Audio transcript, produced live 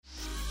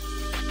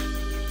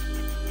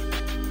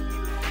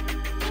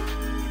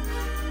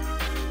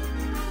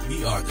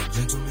We are the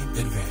gentlemen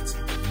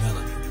advancing the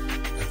melanin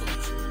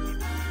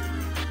evolution.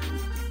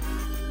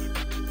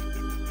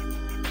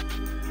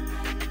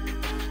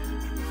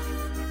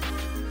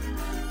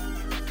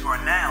 You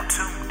are now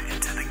tuned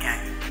into the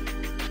game.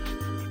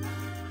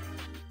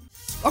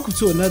 Welcome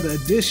to another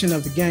edition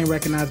of the Game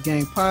Recognized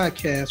Game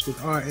podcast with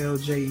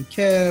RLJ and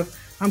Kev.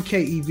 I'm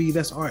KEV,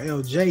 that's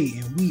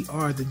RLJ, and we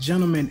are the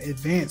gentlemen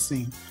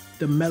advancing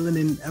the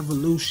melanin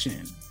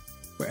evolution,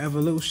 where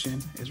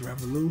evolution is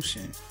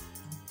revolution.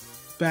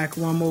 Back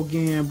one more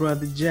again,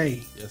 brother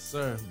Jay. Yes,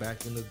 sir.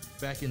 Back in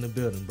the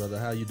building, brother.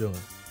 How you doing?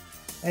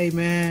 Hey,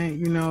 man.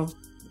 You know,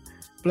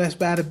 blessed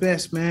by the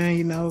best, man.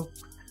 You know,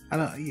 I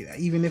don't.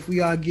 Even if we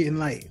are getting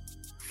like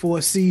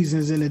 4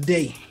 seasons in a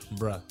day,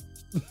 bruh.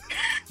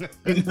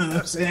 You know what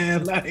I'm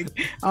saying? Like,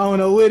 I don't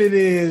know what it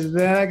is,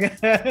 man.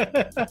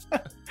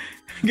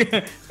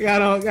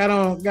 Got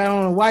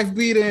on a wife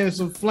beater and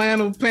some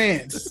flannel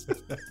pants,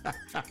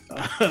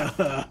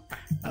 a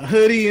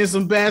hoodie and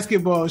some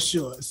basketball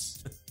shorts.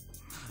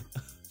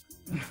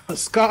 A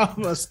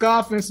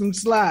scarf and some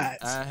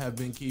slides. I have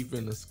been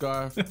keeping a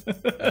scarf,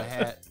 a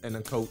hat, and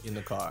a coat in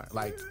the car.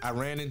 Like, I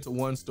ran into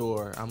one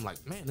store. I'm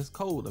like, man, it's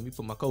cold. Let me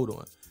put my coat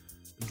on.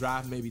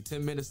 Drive maybe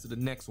 10 minutes to the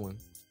next one.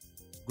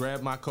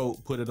 Grab my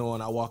coat, put it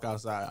on. I walk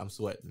outside. I'm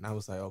sweating. I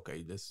was like,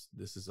 okay, this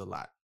is a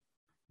lot.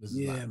 This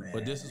is a lot. Man.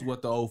 But this is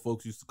what the old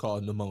folks used to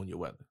call pneumonia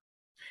weather.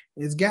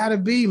 It's gotta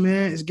be,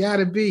 man. It's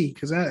gotta be.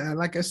 Cause I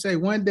like I say,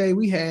 one day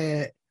we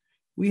had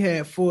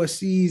 4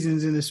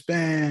 seasons in the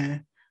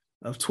span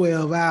of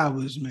 12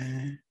 hours,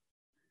 man.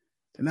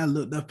 And I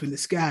looked up in the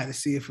sky to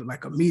see if it was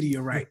like a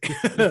meteorite.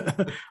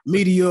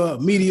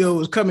 meteor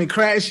was coming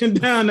crashing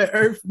down to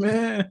earth,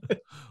 man.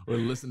 Or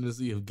listen to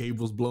see if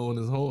Gabriel's blowing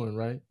his horn,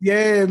 right?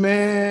 Yeah,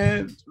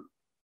 man.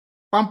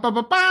 Bum, bum,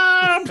 bum,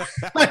 bum.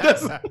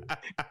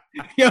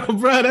 Yo,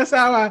 bro, that's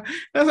how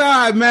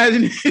I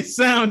imagine it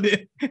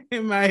sounded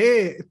in my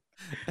head.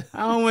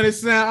 I don't want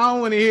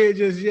to hear it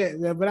just yet,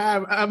 man, but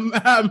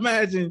I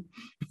imagine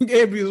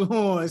Gabriel's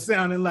horn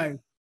sounding like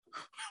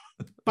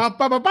bum,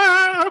 bum, bum,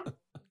 bum.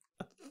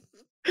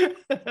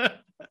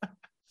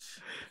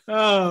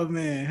 Oh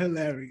man,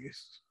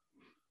 hilarious.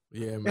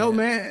 Yeah, man. Yo,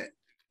 man.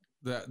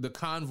 The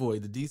convoy,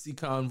 the DC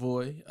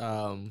convoy.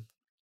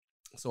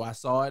 So I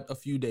saw it a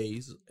few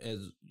days.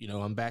 As you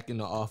know, I'm back in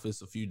the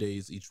office a few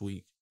days each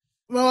week.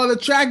 All the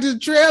tractor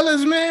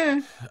trailers,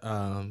 man.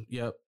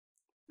 Yep.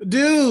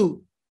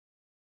 Dude,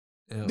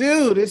 yep.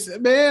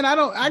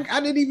 I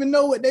didn't even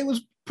know what they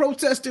was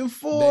protesting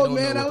for,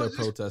 man. Know what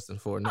they're protesting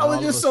for. Now, I was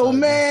just so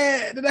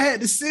mad that I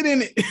had to sit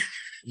in it.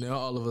 Now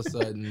all of a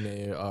sudden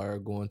they are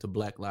going to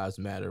Black Lives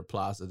Matter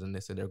Plaza, and they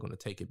said they're going to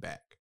take it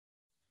back.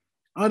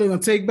 Oh, they're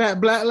gonna take back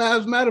Black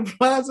Lives Matter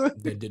Plaza?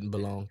 That didn't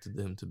belong to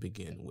them to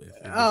begin with.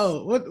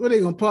 What they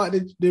gonna park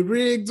the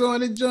rigs on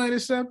the joint or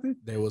something?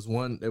 There was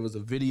a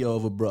video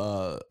of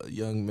a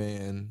young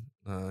man.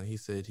 He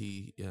said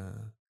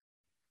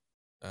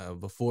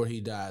before he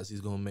dies,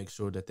 he's gonna make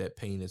sure that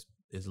paint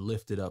is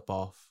lifted up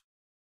off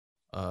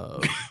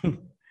the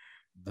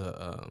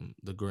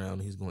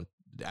ground. He's going.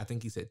 I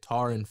think he said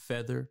tar and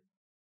feather.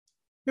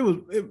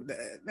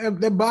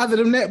 That bothered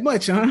him that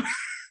much, huh?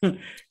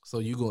 So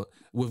you going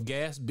with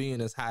gas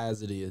being as high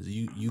as it is,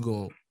 you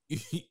gonna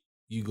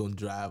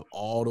drive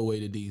all the way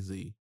to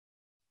DZ,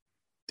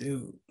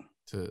 dude,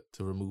 to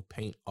remove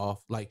paint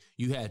off. Like,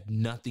 you had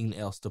nothing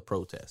else to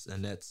protest,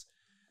 and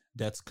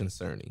that's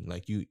concerning.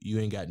 Like, you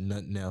ain't got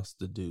nothing else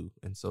to do,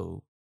 and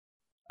so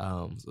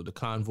the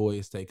convoy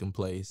is taking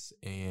place,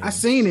 and I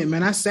seen it,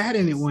 man. I sat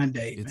in it one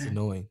day. It's man.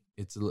 annoying.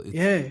 It's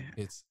annoying.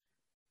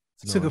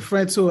 I took a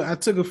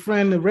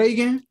friend to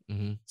Reagan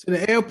to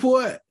the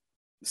airport.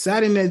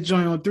 Sat in that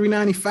joint on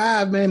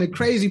 395, man. The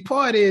crazy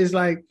part is,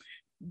 like,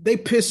 they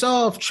piss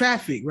off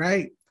traffic,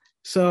 right?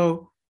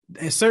 So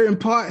at certain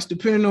parts,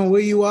 depending on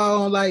where you are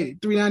on like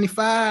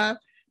 395,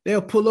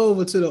 they'll pull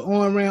over to the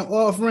on ramp,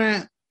 off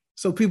ramp,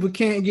 so people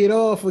can't get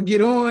off or get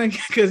on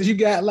because you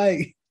got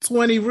like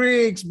 20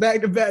 rigs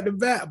back to back to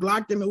back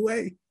blocking the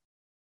way.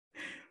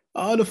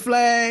 All the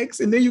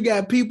flags, and then you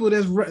got people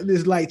that's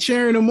like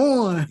cheering them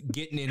on,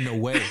 getting in the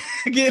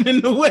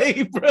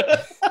way, bro.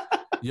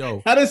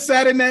 Yo, I done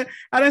sat in that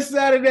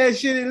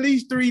shit at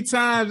least 3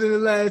 times in the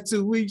last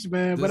 2 weeks,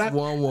 man. This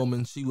one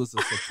woman, she was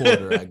a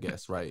supporter, I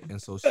guess, right? And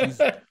so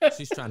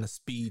she's trying to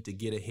speed to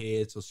get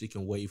ahead so she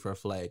can wave her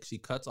flag. She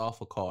cuts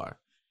off a car,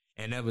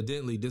 and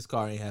evidently this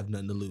car ain't have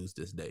nothing to lose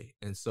this day.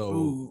 And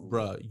so,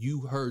 bruh,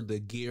 you heard the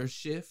gear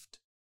shift.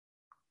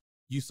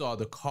 You saw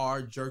the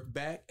car jerk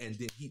back, and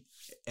then he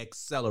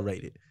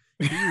accelerated.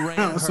 He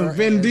ran some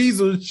Vin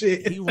Diesel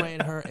shit. He ran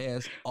her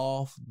ass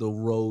off the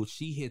road.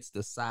 She hits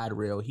the side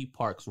rail. He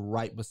parks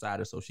right beside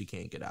her so she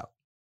can't get out.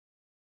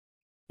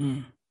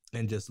 And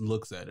just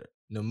looks at her.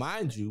 Now,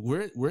 mind you,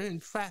 we're in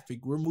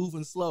traffic. We're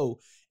moving slow,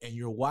 and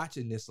you're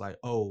watching this like,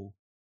 oh,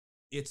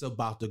 it's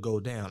about to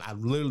go down. I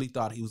literally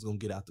thought he was gonna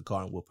get out the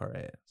car and whoop her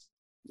ass.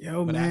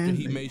 But after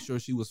he made sure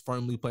she was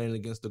firmly planted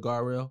against the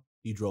guardrail,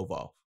 he drove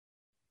off.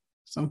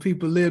 Some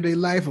people live their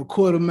life a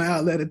quarter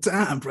mile at a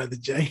time, Brother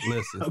Jay.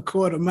 Listen. A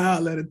quarter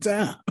mile at a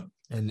time.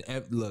 And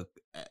look,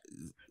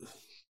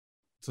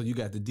 so you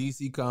got the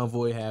DC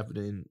convoy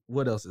happening.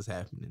 What else is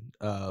happening?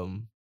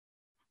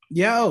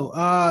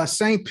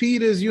 St.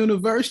 Peter's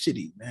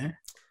University, man.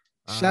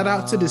 Shout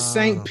out to the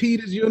St.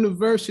 Peter's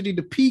University,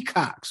 the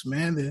Peacocks,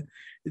 man. The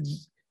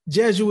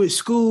Jesuit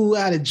school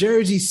out of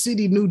Jersey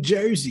City, New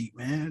Jersey,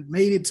 man.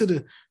 Made it to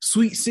the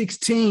Sweet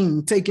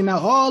 16, taking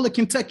out all the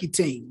Kentucky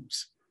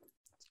teams.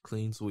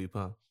 Clean sweep,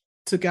 huh?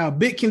 Took out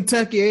Big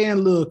Kentucky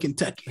and Little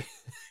Kentucky.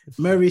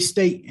 Murray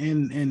State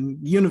and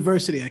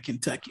University of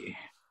Kentucky.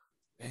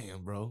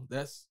 Damn, bro.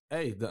 That's,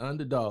 hey, the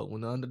underdog.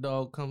 When the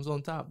underdog comes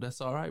on top, that's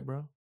all right,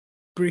 bro.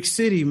 Brick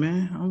City,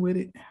 man. I'm with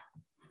it.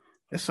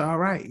 That's all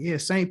right. Yeah,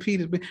 St.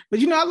 Peter's. But,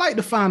 you know, I like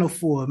the Final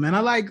Four, man.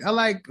 I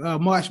like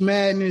March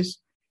Madness.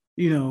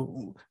 You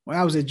know, when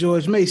I was at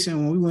George Mason,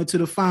 when we went to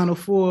the Final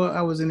Four,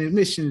 I was in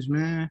admissions,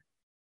 man.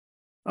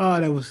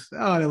 That was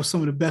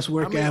some of the best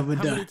work I ever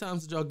done. How many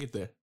times did y'all get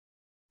there?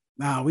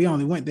 Nah, we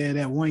only went there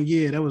that 1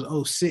 year. That was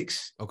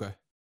 2006. Okay.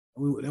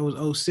 That was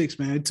 2006,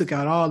 man. It took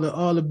out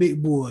all the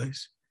big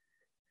boys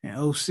in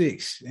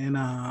 2006. And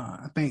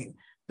I think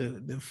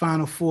the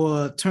Final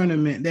Four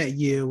tournament that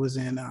year was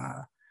in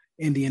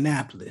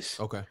Indianapolis.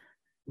 Okay.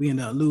 We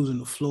ended up losing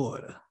to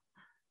Florida.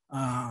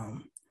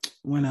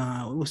 When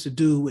what's the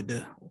dude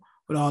with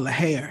all the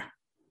hair?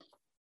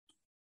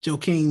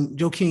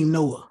 Joakim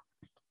Noah.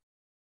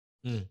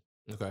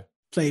 Okay.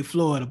 Played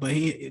Florida, but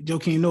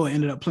Joakim Noah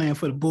ended up playing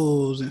for the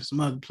Bulls and some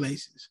other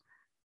places.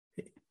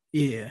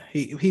 Yeah,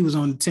 he was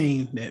on the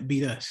team that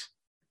beat us.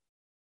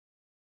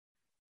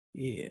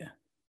 Yeah.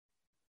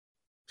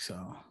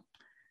 So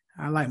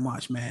I like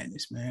March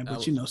Madness, man.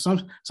 But you know,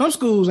 some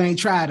schools ain't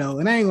try though,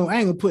 and I ain't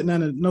gonna put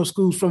no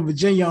schools from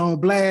Virginia on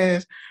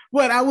blast.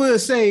 But I will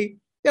say,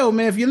 yo,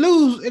 man, if you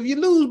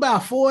lose by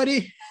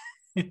 40,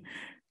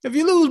 if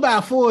you lose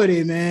by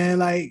 40, man,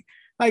 like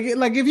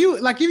if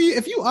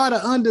you are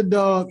the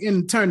underdog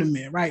in the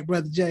tournament, right,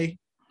 Brother Jay?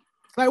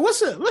 Like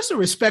what's a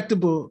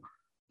respectable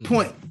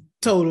point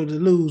total to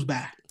lose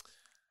by?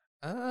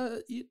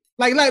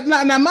 Like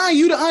now mind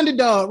you the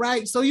underdog,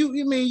 right? So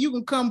you mean you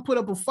can come put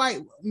up a fight,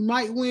 you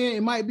might win,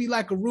 it might be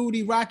like a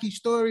Rudy Rocky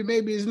story,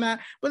 maybe it's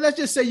not, but let's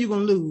just say you're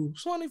gonna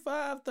lose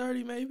 25,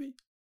 30 maybe.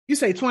 You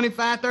say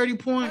 25, 30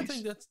 points? I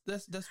think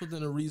that's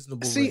within a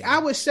reasonable range. See, I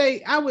would say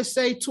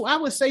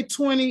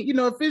 20, you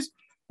know,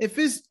 if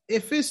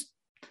it's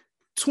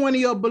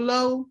 20 or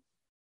below,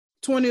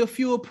 20 or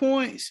fewer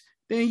points,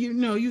 then you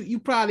know you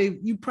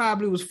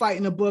probably was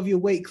fighting above your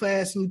weight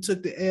class and you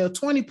took the L.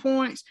 20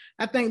 points,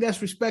 I think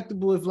that's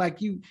respectable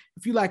if you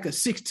like a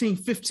 16,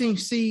 15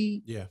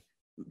 seed,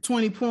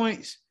 20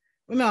 points.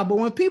 No, but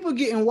when people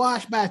getting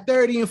washed by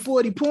 30 and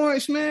 40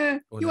 points,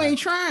 man, ain't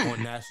trying.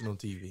 On national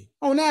TV.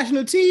 On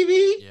national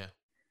TV?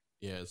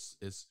 Yeah,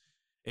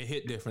 it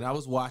hit different. I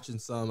was watching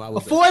some. I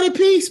was a 40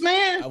 piece,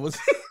 man. I was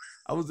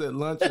at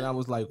lunch and I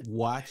was like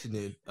watching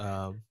it.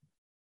 It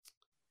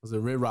was a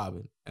Red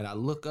Robin, and I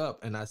look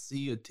up and I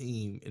see a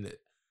team in it.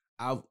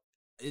 I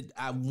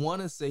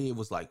want to say it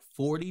was like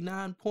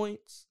 49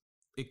 points.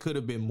 It could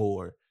have been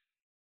more,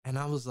 and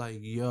I was like,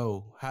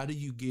 "Yo, how do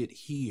you get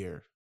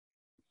here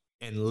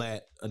and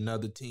let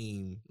another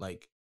team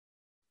like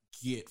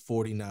get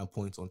 49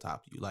 points on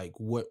top of you? Like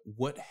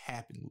what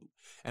happened?"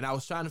 And I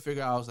was trying to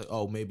figure out, I was like,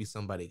 oh, maybe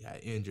somebody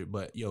got injured.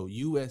 But yo,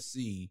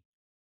 USC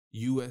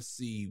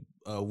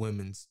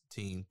women's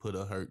team put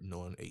a hurting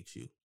on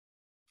HU.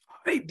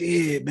 They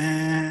did,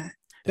 man.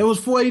 That was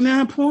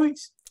 49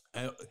 points?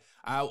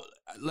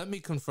 Let me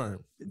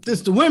confirm.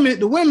 This the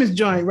women's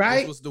joint,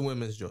 right? This was the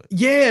women's joint.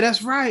 Yeah,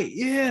 that's right.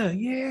 Yeah.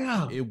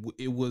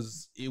 It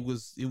was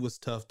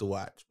tough to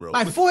watch, bro.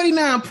 Like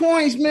 49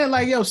 points, man.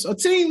 Like, yo, a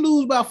team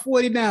lose by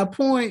 49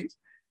 points.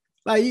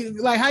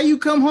 Like how you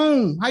come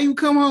home? How you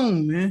come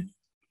home, man?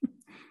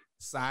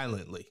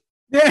 Silently.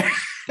 Yeah.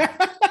 You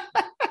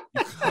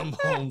come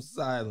home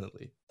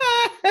silently.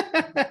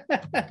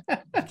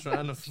 I'm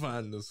trying to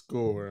find the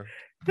score.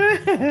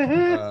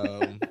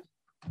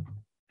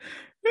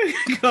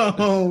 Go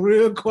home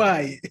real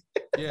quiet.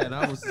 Yeah, and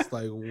I was just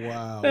like,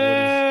 wow.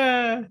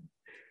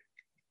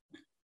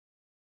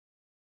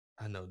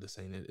 I know this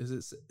ain't it. Is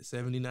it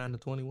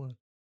 79-21?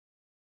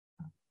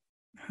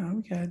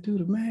 We gotta do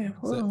the math.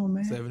 Hold on,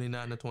 man.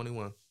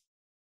 79-21.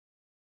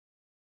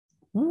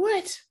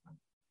 What?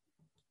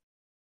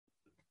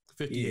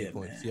 58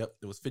 points. Man. Yep,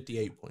 it was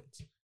 58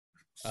 points.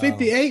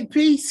 58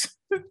 piece?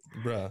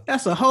 Bruh.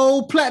 That's a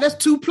whole that's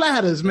 2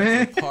 platters,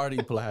 man. That's a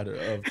party platter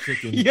of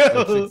chicken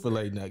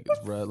Chick-fil-A nuggets,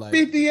 bro. Like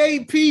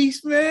 58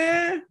 piece,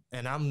 man.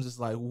 And I'm just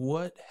like,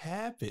 what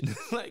happened?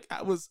 Like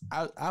I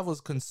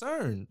was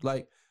concerned.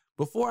 Like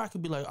before I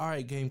could be like, all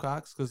right,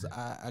 Gamecocks, because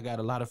I got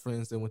a lot of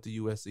friends that went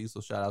to USC,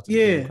 so shout out to the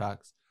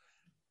Gamecocks.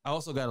 I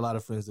also got a lot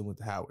of friends that went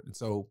to Howard. And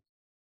so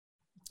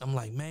I'm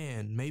like,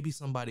 man, maybe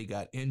somebody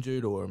got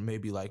injured or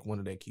maybe like one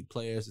of their key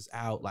players is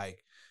out.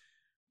 Like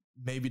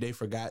maybe they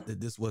forgot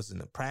that this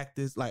wasn't a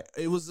practice. Like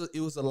it was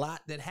a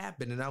lot that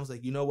happened. And I was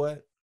like, you know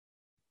what?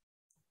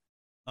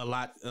 A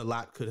lot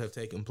could have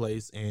taken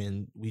place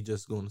and we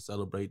just going to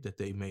celebrate that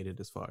they made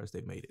it as far as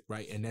they made it.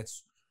 Right. And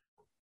that's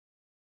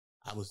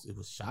it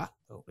was shocked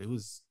though. It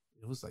was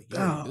like,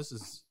 yo, this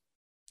is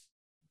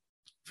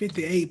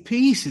 58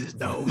 pieces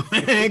though,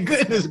 man.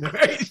 Goodness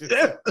gracious.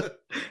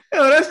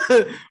 Yo,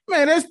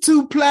 that's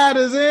 2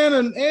 platters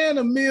and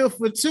a meal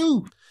for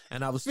 2.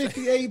 And I was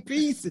 58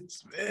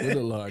 pieces, man. With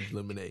a large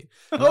lemonade.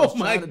 Oh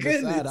my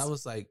goodness. I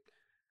was like,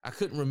 I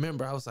couldn't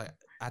remember. I was like,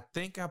 I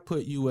think I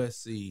put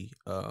USC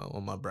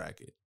on my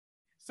bracket.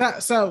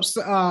 So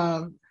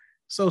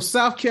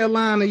South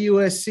Carolina,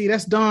 USC,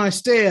 that's Don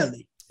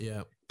Staley.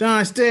 Yeah.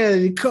 Don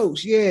Staley, the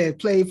coach,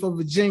 played for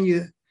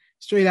Virginia,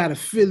 straight out of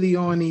Philly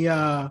on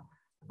the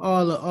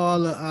all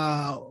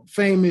the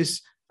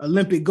famous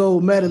Olympic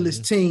gold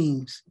medalist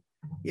teams.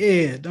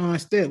 Yeah, Don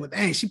Staley. But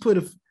dang, she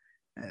put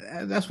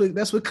that's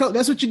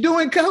what you're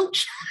doing,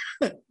 coach.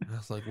 I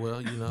was like,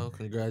 well,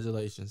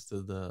 congratulations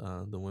to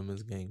the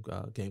women's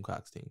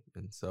Gamecocks team.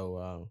 And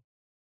so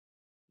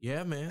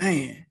yeah,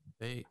 man.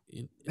 They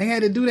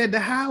had to do that to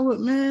Howard,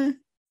 man.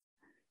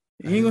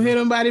 You ain't gonna hear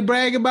nobody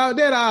brag about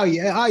that. Oh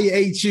yeah,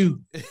 HU.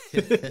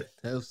 That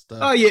stuff.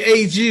 Oh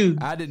yeah, HU.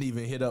 I didn't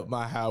even hit up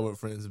my Howard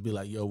friends and be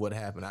like, "Yo, what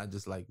happened?" I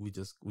just like we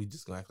just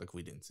gonna act like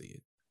we didn't see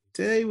it.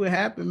 Tell you what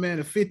happened, man.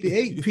 A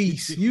 58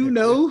 piece,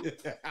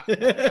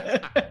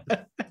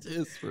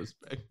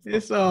 Disrespect.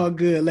 It's all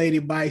good, Lady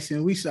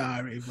Bison. We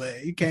sorry,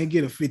 but you can't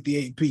get a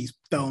 58 piece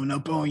thrown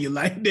up on you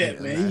like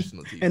that, man.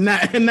 National TV. And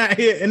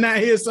not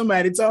hear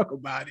somebody talk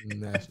about it.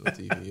 National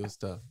TV. It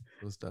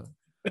was tough.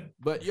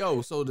 But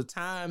yo, so the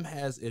time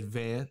has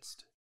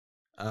advanced.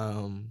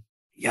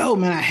 Yo,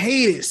 man, I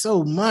hate it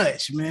so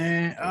much,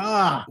 man.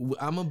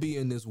 I'm gonna be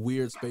in this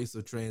weird space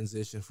of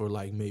transition for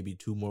like maybe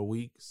 2 more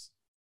weeks.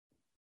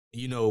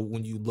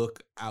 When you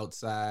look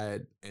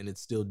outside and it's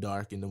still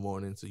dark in the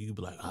morning, so you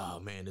be like, oh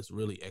man, it's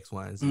really X,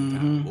 Y, and Z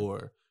time.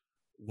 Or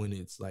when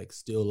it's like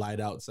still light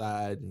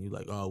outside and you're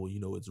like, oh,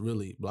 well, it's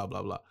really blah,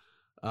 blah, blah.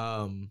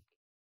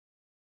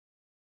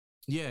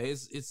 Yeah,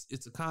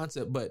 it's a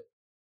concept, but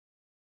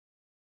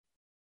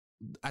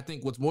I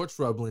think what's more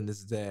troubling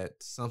is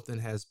that something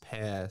has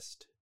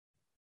passed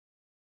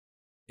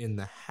in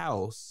the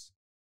house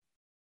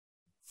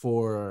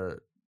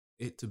for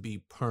it to be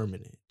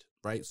permanent.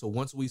 Right, so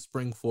once we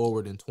spring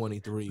forward in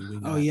 23,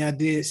 I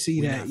did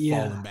see that.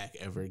 Yeah, falling back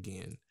ever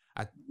again.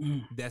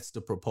 That's the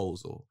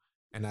proposal,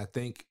 and I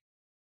think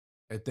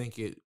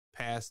it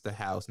passed the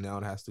House. Now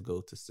it has to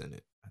go to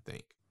Senate. I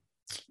think.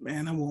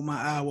 Man, I want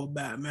my hour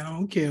back, man. I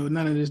don't care with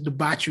none of this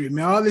debauchery,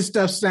 man. All this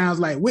stuff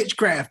sounds like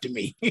witchcraft to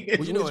me.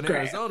 Well, in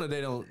Arizona,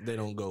 they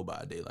don't go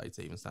by daylight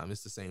savings time.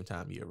 It's the same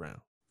time year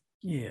round.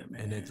 Yeah,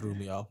 man. And they threw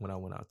me off when I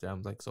went out there.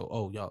 I'm like,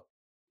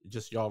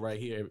 y'all right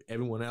here.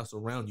 Everyone else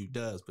around you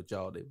does, but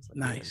y'all, they was like,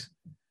 nice.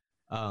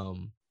 But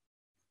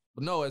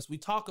no, as we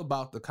talk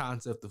about the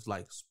concept of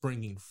like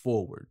springing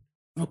forward.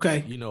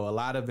 Okay. A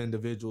lot of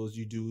individuals,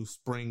 you do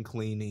spring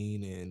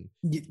cleaning and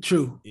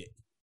true.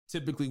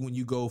 Typically when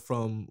you go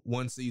from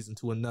one season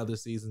to another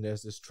season,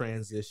 there's this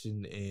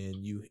transition and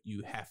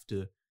you have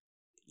to,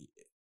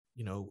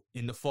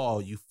 in the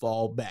fall, you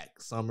fall back.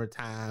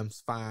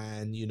 Summertime's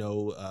fine,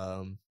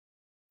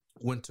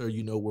 winter,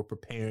 we're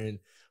preparing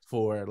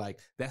for like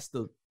that's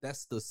the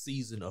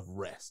season of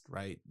rest,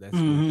 right? That's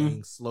when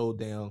things slow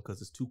down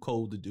because it's too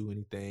cold to do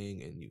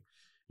anything, and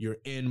you're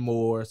in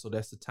more, so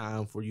that's the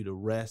time for you to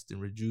rest and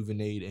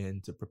rejuvenate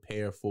and to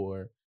prepare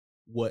for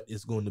what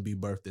is going to be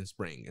birthed in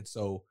spring. And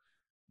so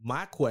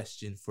my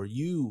question for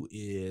you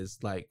is,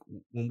 like,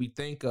 when we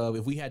think of,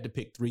 if we had to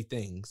pick 3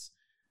 things,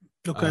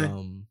 okay,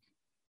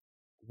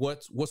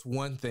 what's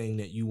one thing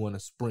that you want to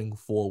spring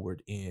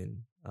forward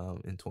in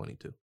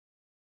 22?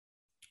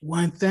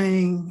 One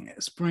thing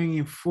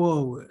springing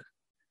forward.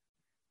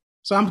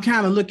 So I'm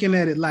kind of looking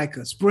at it like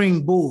a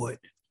springboard.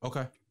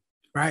 Okay.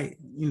 Right?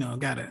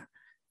 Gotta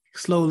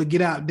slowly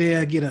get out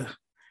there, get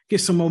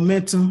some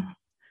momentum.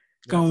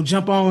 Gonna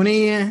jump on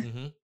in.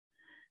 Mm-hmm.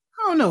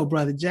 I don't know,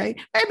 Brother Jay.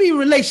 Maybe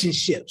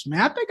relationships, man.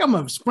 I think I'm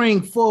gonna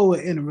spring forward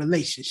in a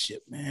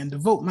relationship, man.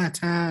 Devote my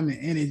time and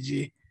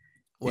energy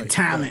and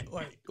talent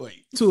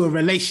to a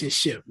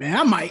relationship, man.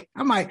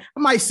 I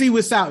might see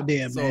what's out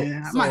there,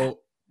 man. I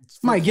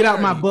might get out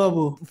my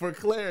bubble. For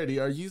clarity,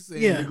 are you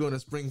saying you're going to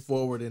spring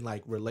forward in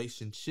like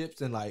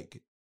relationships and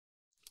like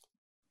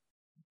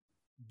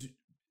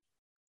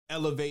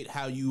elevate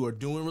how you are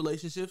doing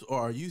relationships, or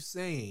are you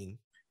saying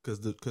because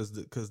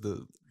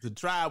the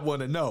tribe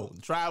want to know?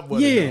 The tribe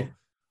want to know.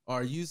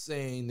 Are you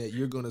saying that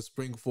you're going to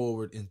spring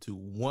forward into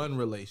one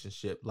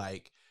relationship,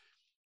 like?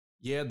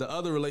 Yeah, the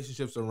other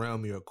relationships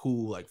around me are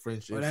cool, like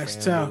friendship, that's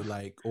family, tough.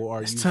 like, or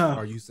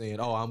are you saying,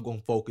 oh, I'm going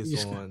to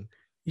focus on?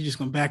 You're just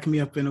gonna back me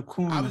up in a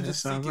corner. I was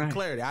just seeking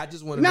clarity. I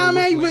just want to know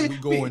which way we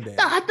going there.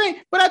 I think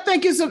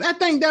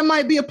that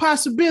might be a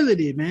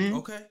possibility, man.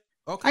 Okay.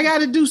 I got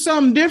to do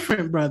something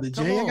different, Brother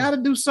Jay. I got to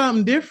do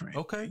something different.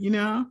 Okay.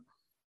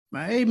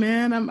 But hey,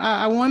 man,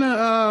 I want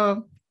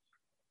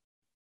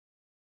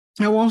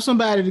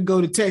somebody to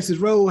go to Texas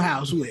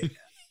Roadhouse with.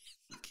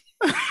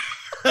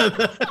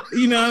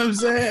 You know what I'm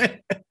saying?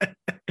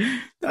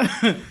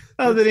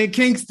 Other than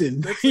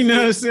Kingston, you know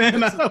what I'm saying?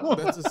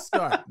 That's a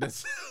start.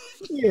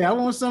 Yeah, I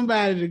want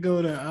somebody to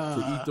go to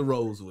eat the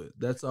rose with.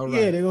 That's all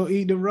right. Yeah, they're gonna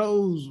eat the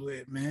rose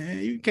with, man.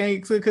 You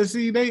can't, because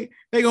see, they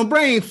gonna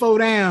bring four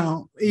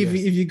down if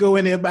you go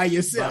in there by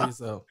yourself.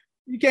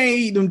 You can't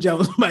eat them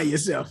jokes by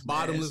yourself.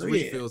 Bottomless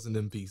refills in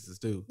them pieces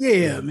too.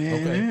 Yeah,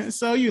 man. Okay.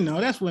 So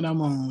that's what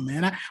I'm on,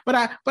 man.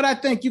 But I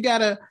think you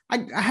gotta.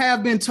 I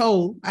have been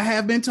told,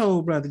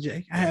 Brother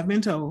Jay. I have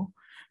been told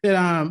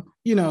that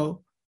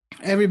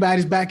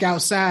everybody's back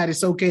outside.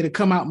 It's okay to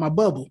come out my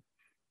bubble.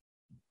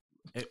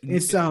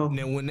 And so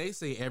now, when they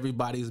say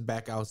everybody's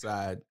back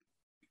outside,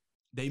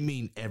 they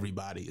mean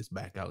everybody is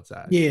back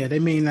outside. Yeah, they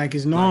mean like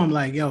it's normal.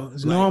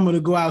 It's normal to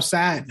go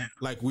outside now.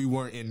 Like we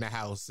weren't in the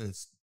house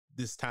since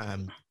this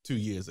time 2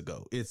 years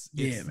ago. It's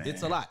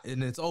a lot,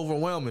 and it's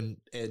overwhelming,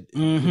 and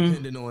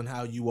depending on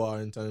how you are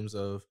in terms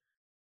of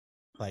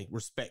like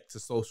respect to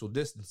social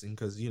distancing,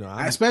 because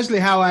especially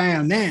how I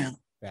am now.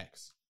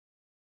 Facts.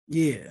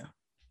 Yeah,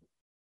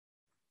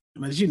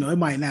 but it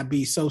might not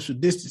be social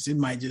distance. It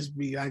might just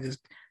be I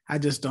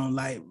just don't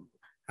like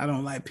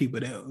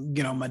people that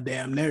get on my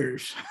damn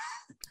nerves.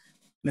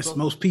 That's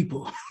most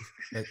people.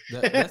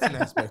 That's an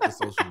aspect of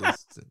social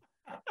distancing.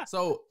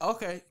 So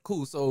okay,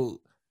 cool.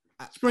 So.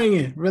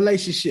 Springing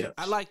relationship.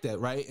 I like that,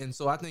 right? And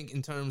so I think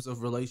in terms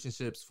of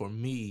relationships, for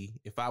me,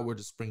 if I were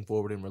to spring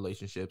forward in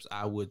relationships,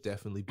 I would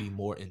definitely be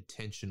more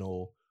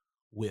intentional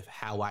with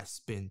how I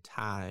spend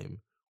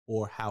time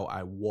or how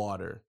I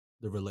water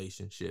the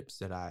relationships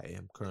that I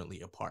am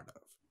currently a part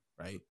of,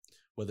 right?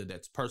 Whether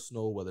that's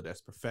personal, whether that's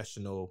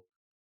professional.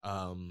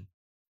 I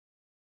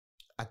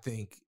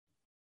think,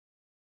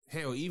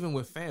 hell, even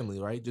with family,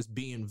 right? Just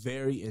being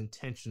very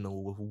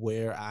intentional with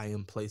where I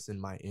am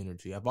placing my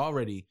energy. I've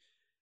already...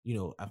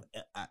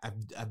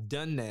 I've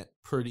done that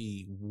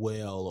pretty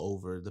well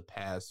over the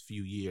past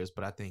few years,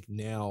 but I think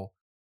now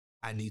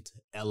I need to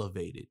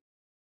elevate it.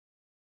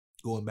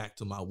 Going back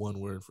to my one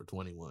word for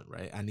 21,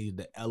 right? I needed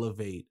to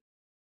elevate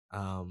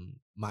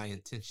my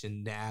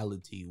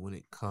intentionality when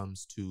it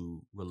comes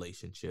to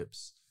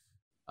relationships.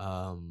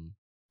 And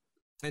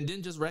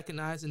then just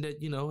recognizing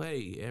that,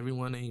 hey,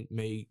 everyone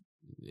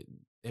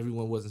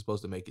wasn't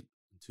supposed to make it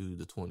to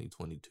the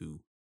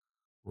 2022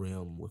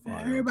 realm with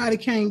everybody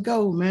can't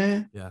go,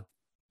 man. Yeah,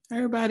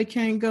 everybody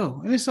can't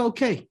go, and it's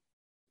okay.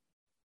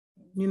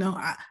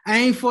 I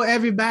ain't for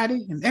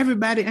everybody, and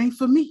everybody ain't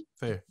for me.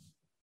 Fair.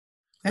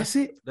 That's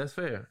it. That's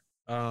fair.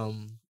 I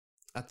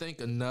think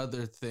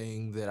another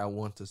thing that I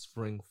want to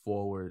spring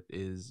forward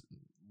is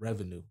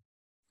revenue.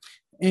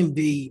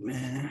 Indeed,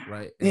 man.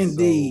 Right. And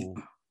indeed.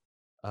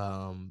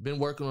 So, been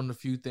working on a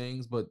few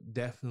things, but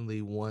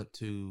definitely want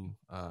to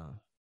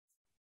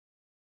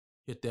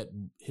hit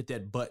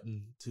that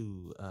button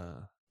to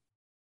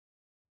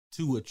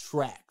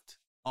attract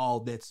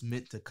all that's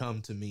meant to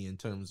come to me in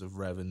terms of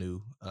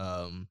revenue.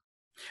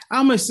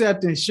 I'm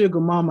accepting sugar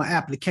mama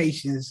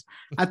applications.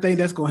 I think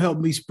that's gonna help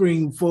me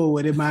spring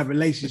forward in my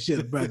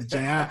relationship, Brother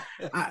Jay.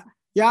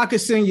 Y'all can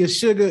send your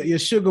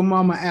sugar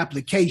mama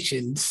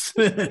applications.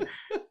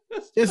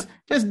 just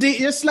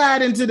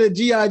slide into the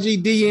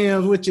GRG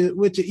DMs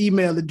with your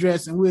email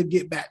address, and we'll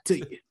get back to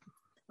you.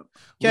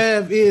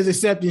 Kev is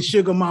accepting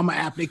sugar mama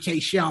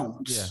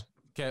applications.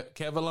 Yeah.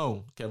 Kev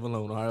alone.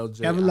 RLJ.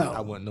 Kev alone.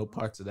 I want no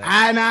parts of that.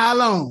 I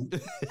alone.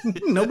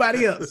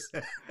 Nobody else.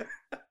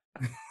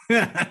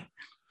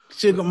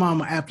 Sugar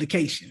mama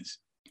applications.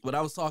 But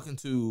I was talking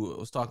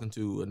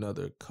to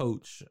another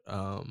coach,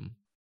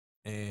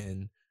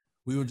 and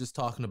we were just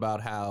talking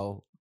about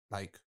how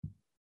the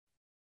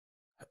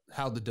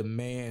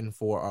demand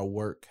for our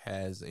work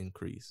has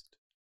increased.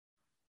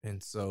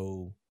 And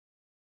so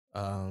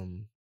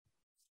the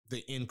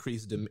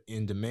increase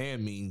in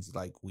demand means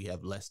like we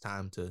have less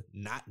time to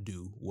not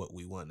do what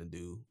we want to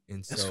do.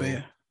 And so, that's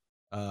fair.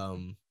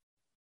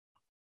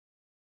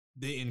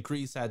 The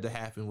increase had to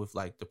happen with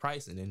like the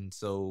pricing. And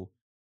so,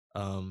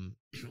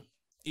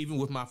 even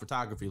with my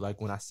photography,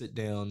 like when I sit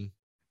down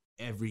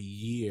every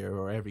year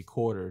or every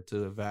quarter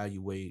to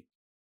evaluate,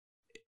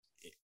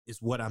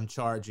 is what I'm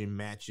charging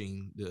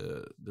matching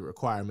the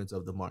requirements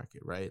of the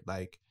market, right?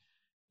 Like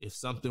if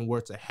something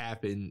were to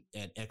happen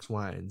at X,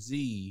 Y, and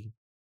Z,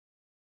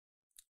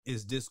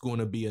 is this going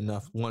to be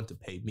enough, one, to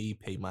pay me,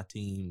 pay my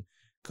team,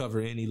 cover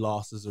any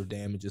losses or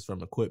damages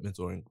from equipment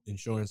or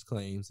insurance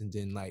claims? And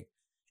then like,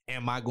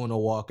 am I going to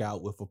walk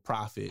out with a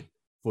profit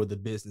for the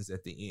business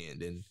at the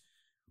end? And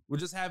we're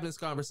just having this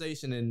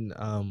conversation, and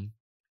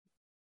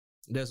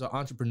there's an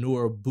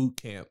entrepreneur boot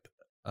camp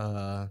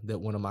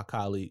that one of my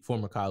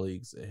former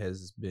colleagues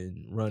has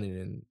been running,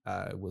 and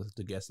I was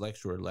the guest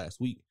lecturer last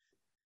week.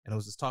 And I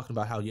was just talking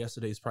about how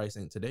yesterday's price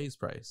ain't today's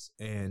price.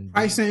 And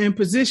pricing and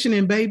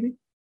positioning, baby.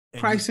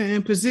 Pricing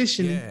and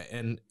positioning. Yeah,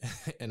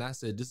 and I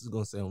said, this is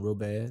gonna sound real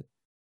bad,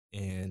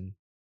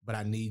 but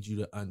I need you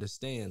to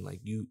understand,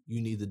 like you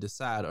need to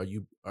decide,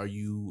 are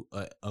you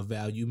a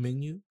value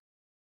menu?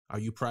 Are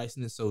you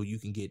pricing it so you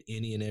can get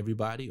any and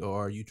everybody,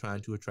 or are you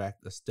trying to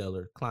attract a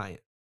stellar client?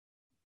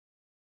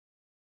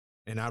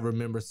 And I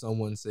remember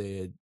someone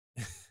said,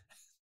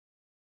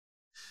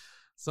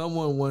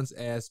 someone once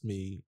asked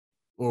me,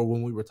 or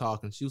when we were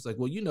talking, she was like,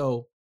 well,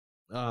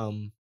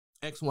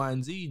 X, Y,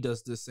 and Z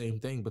does the same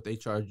thing, but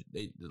theirs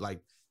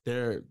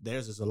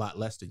is a lot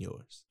less than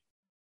yours.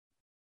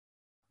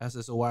 I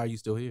said, so why are you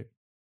still here?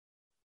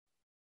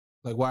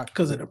 Like, why?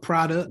 Because of the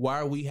product. Why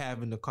are we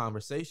having the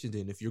conversation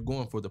then? If you're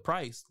going for the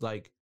price,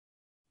 like,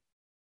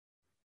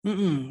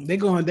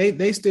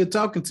 they still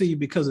talking to you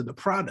because of the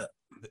product.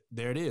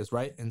 There it is,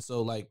 right? And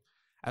so, like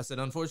I said,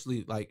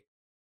 unfortunately, like,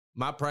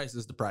 my price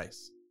is the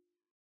price.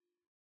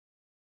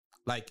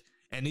 Like,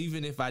 and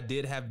even if I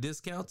did have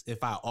discounts,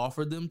 if I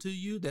offered them to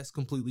you, that's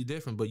completely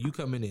different. But you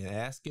come in and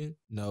asking,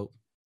 no,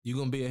 you're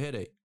gonna be a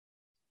headache.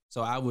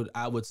 So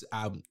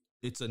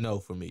it's a no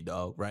for me,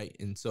 dog, right?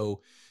 And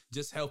so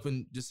just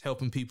helping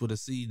people to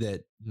see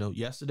that,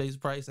 yesterday's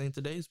price ain't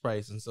today's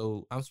price. And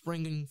so I'm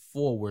springing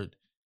forward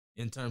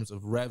in terms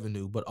of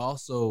revenue, but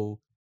also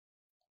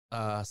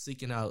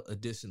seeking out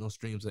additional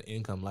streams of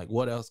income. Like,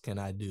 what else can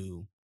I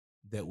do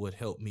that would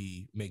help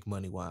me make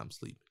money while I'm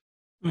sleeping?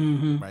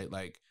 Mm-hmm. Right?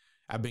 Like,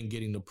 I've been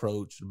getting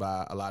approached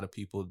by a lot of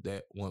people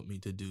that want me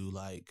to do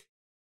like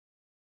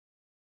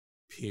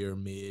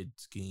pyramid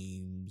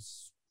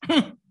schemes,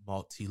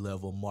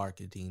 multi-level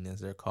marketing,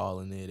 as they're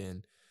calling it.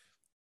 And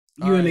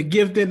you in the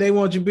gifting, they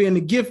want you to be in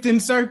the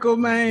gifting circle,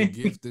 man.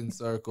 The gifting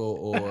circle,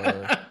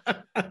 or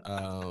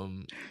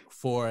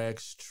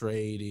Forex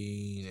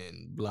trading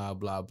and blah,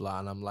 blah,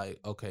 blah. And I'm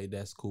like, okay,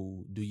 that's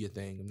cool. Do your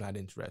thing. I'm not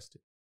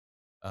interested.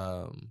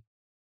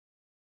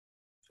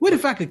 What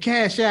if I could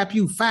cash app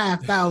you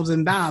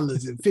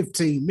 $5,000 in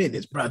 15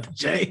 minutes, Brother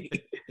Jay?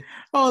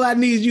 All I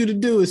need you to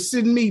do is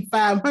send me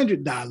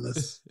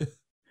 $500.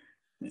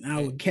 And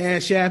I would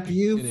cash app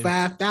you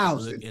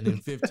 $5,000. And in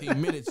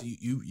 15 minutes,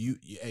 you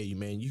hey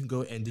man, you can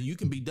go and you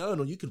can be done,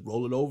 or you can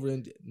roll it over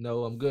and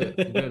no, I'm good.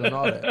 I'm good on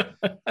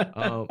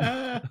all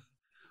that.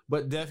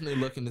 But definitely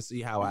looking to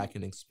see how I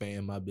can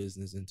expand my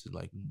business into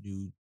like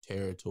new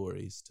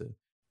territories to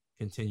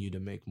continue to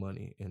make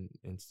money, and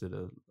instead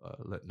of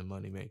letting the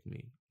money make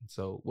me.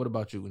 So, what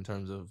about you in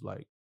terms of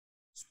like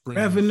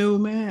revenue,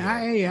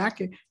 man? Yeah.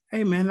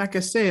 Hey man, like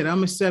I said,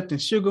 I'm accepting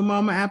sugar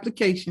mama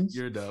applications.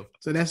 You're dope.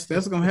 So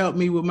that's gonna help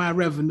me with my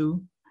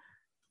revenue,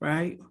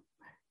 right?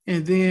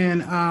 And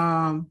then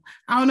I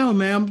don't know,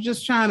 man. I'm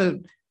just trying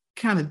to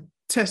kind of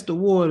test the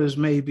waters,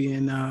 maybe,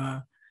 and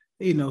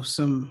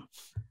some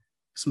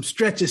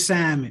stretch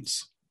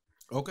assignments.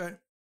 Okay.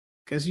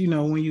 Because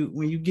when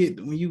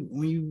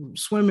you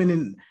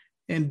swimming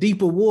in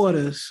deeper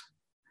waters,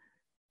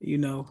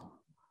 the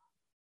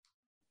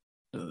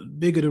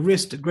bigger the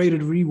risk, the greater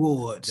the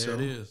reward. There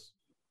it is.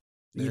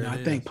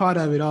 I think part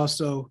of it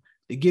also,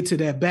 to get to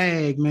that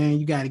bag, man,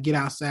 you got to get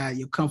outside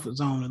your comfort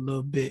zone a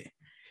little bit.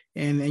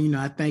 And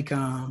I think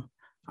I'm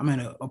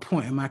at a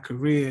point in my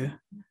career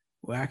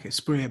where I can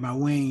spread my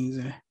wings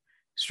and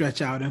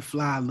stretch out and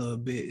fly a little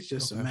bit. It's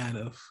just a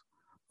matter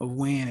of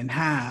when and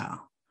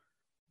how.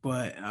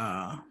 But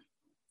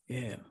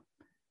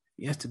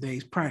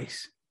yesterday's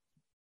price,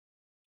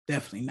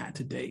 definitely not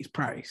today's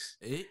price.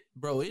 It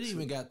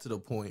even got to the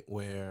point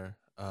where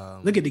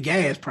look at the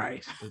gas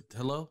price.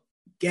 Hello?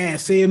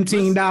 Gas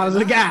 $17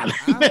 a gallon.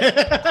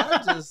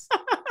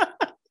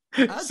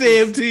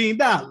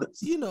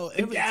 $17.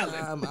 Every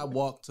time I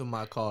walk to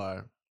my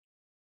car,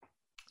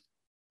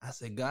 I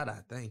say, God, I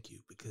thank you,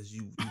 because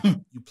you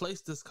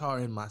placed this car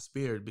in my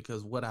spirit,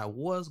 because what I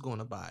was going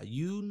to buy,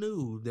 you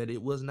knew that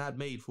it was not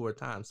made for a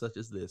time such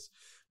as this,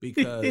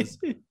 because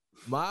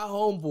my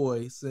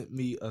homeboy sent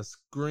me a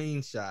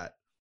screenshot.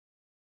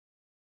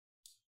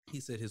 He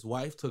said his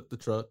wife took the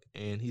truck,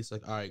 and he's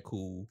like, all right,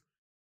 cool.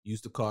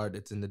 Use the card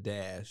that's in the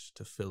dash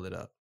to fill it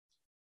up.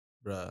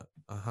 Bruh,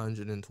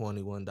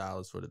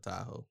 $121 for the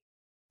Tahoe.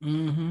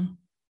 Mm-hmm.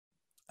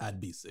 I'd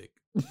be sick.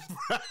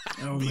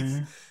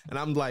 Man. And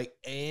I'm like,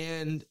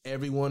 and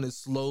everyone is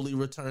slowly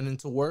returning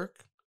to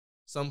work.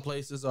 Some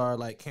places are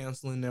like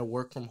canceling their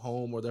work from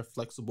home or their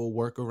flexible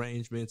work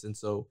arrangements. And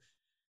so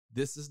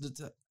this is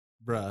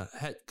bruh,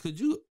 could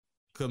you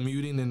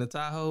commuting in the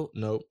Tahoe?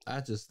 Nope.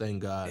 I just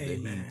thank God that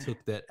he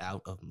took that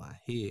out of my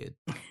head.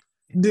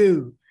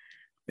 Dude,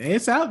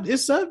 it's up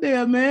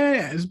there,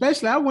 man.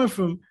 Especially I went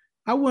from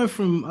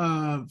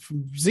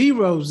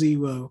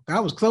zero. I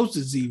was close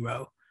to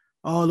zero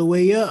all the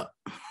way up.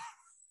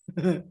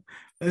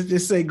 Let's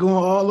just say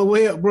going all the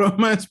way up, bro.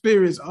 My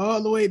spirit's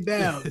all the way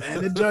down,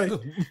 man. That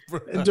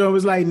joint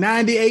was like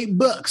 $98,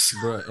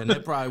 bro, and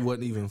that probably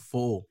wasn't even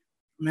full,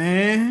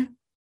 man.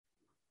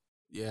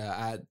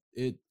 Yeah,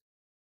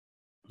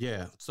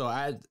 So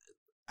I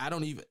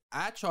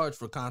charge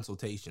for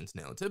consultations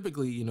now.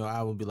 Typically,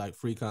 I would be like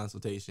free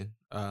consultation.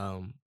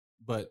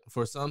 But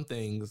for some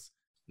things,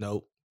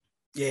 nope.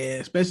 Yeah,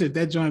 especially if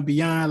that joint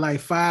beyond like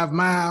 5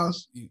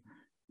 miles.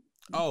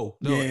 Oh,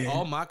 no, yeah.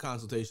 All my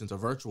consultations are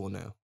virtual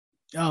now.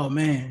 Oh,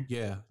 man.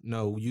 Yeah,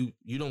 no, you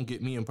don't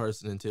get me in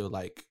person until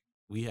like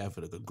we have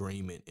an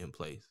agreement in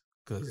place.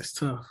 It's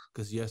tough.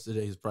 Because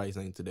yesterday's price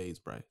ain't today's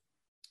price.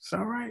 It's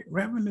all right.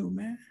 Revenue,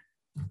 man.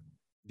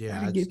 Yeah.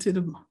 I'm get to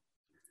the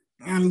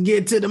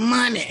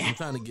money. I'm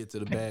trying to get to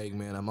the bag,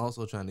 man. I'm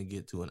also trying to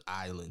get to an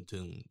island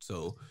tune.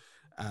 So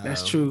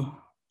that's true.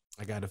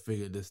 I got to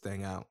figure this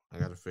thing out.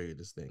 Yeah.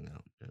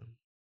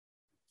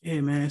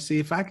 Yeah, man. See,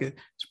 if I could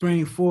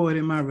spring forward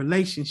in my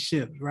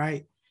relationship,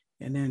 right?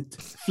 And then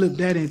flip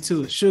that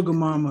into a sugar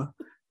mama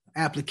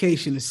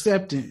application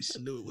acceptance.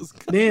 I knew it was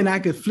then I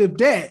could flip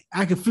that.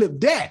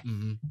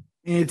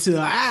 Into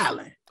an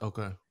island.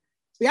 Okay.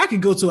 See, I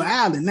could go to an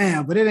island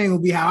now, but it ain't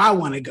gonna be how I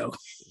want to go.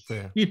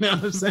 Fair. You know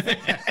what I'm saying?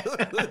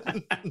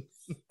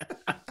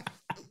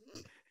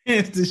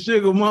 It's the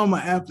sugar mama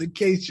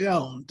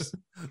applications.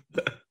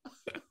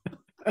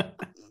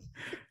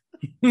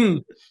 You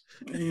know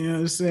what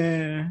I'm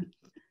saying?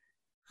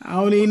 I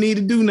don't even need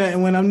to do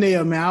nothing when I'm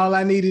there, man. All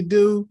I need to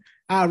do,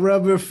 I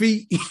rub her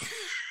feet.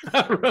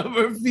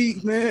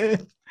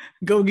 Man.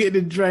 Go get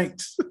the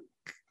drinks.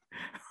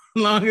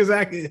 As long as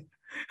I can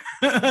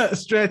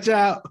stretch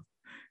out,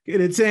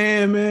 get a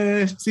tan,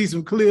 man. See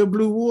some clear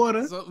blue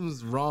water.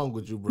 Something's wrong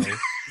with you, bro.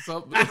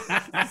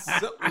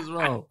 Something's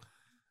wrong.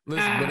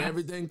 Listen, but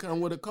everything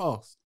comes with a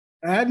cost.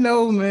 I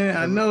know, man.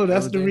 I know.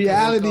 That's the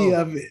reality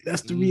of it.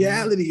 That's the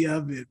reality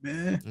of it,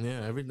 man.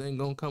 Yeah, everything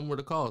gonna come with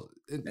a cost.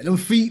 Them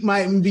feet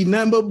might be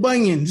nothing but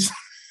bunions.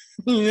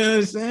 You know what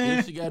I'm saying?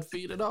 If she got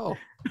feet at all.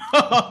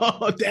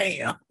 Oh,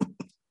 damn.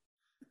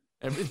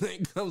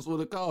 Everything comes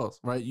with a cost,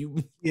 right?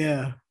 You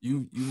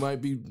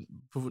might be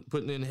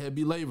putting in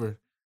heavy labor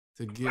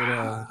to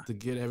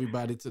get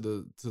everybody to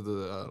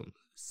the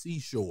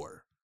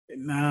seashore.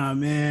 Nah,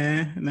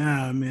 man.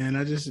 I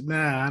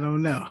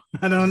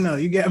don't know.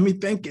 You got me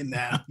thinking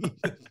now.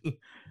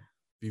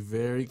 Be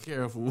very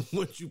careful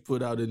what you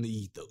put out in the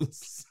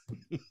ethos.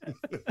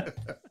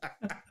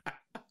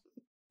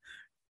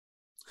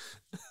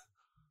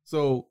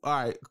 So,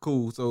 all right,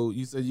 cool. So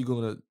you said you're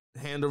going to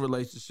handle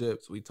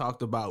relationships. We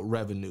talked about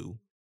revenue.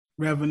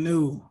 One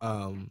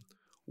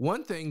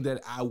thing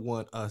that I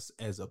want us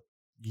as a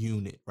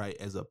unit, right,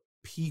 as a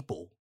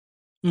people,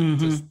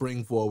 to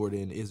spring forward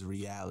in is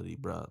reality,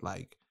 bro.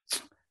 Like,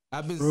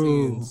 I've been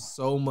seeing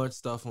so much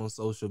stuff on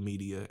social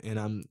media, and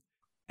I'm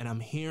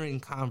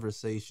hearing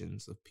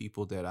conversations of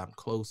people that I'm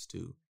close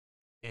to,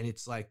 and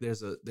it's like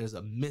there's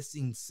a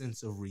missing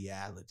sense of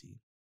reality,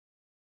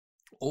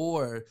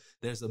 or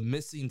there's a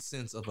missing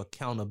sense of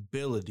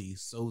accountability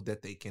so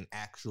that they can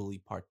actually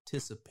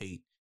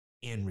participate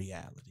in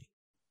reality.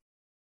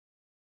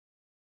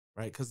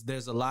 Right? Because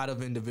there's a lot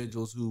of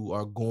individuals who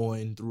are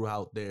going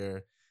throughout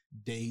their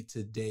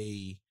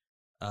day-to-day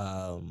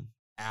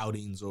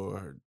outings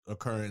or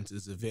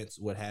occurrences, events,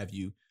 what have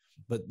you,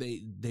 but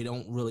they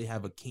don't really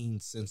have a keen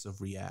sense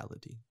of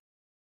reality.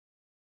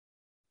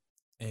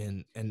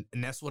 And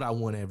that's what I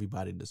want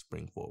everybody to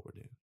spring forward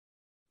in.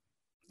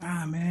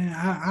 Man,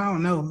 I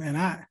don't know,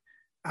 man.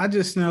 I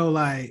just know,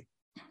 like,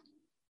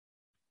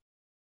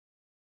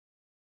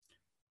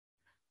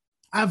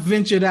 I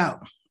ventured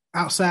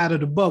outside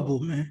of the bubble,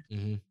 man.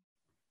 Mm-hmm.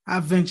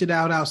 I ventured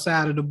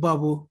outside of the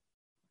bubble.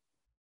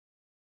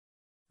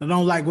 I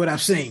don't like what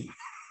I've seen.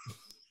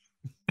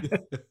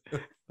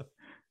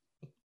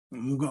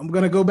 I'm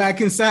going to go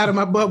back inside of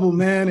my bubble,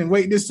 man, and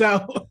wait this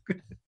out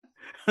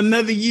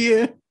another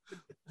year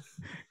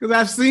because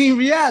I've seen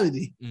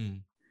reality.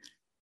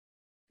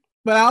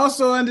 But I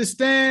also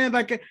understand,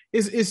 like,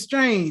 it's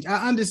strange.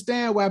 I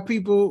understand why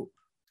people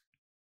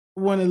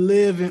want to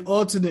live in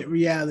alternate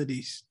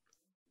realities.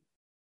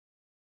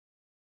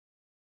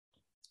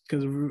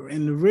 Because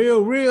in the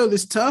real,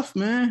 it's tough,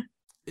 man.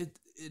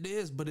 It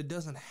is, but it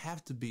doesn't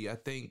have to be. I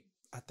think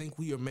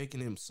we are making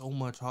him so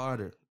much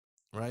harder,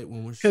 right?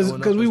 When we're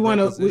showing up as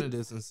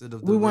representatives instead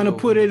of we want to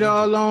put it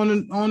all on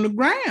the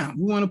gram.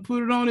 We want to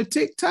put it on the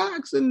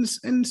TikToks and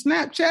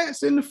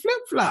Snapchats and the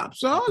flip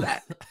flops, all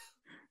that.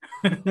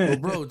 Well,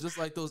 bro, just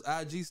like those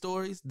IG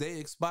stories, they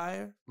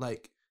expire.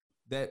 Like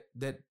that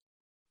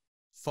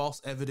false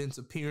evidence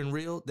appearing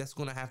real, that's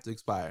going to have to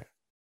expire.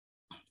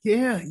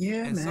 Yeah,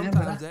 and man.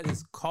 Sometimes that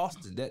is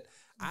costing. That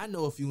I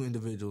know a few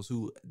individuals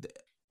who,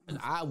 and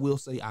I will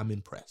say, I'm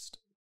impressed.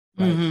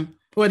 Right? Mm-hmm.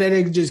 Or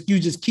that you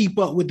just keep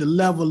up with the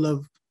level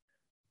of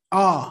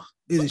awe.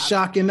 Is it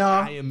shocking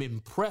awe? I am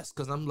impressed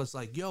because I'm just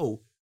like,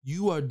 yo,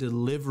 you are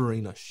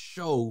delivering a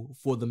show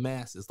for the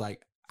masses.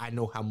 Like, I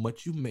know how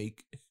much you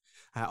make.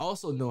 I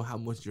also know how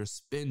much you're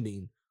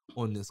spending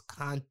on this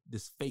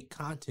fake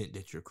content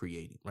that you're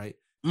creating, right?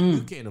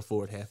 You can't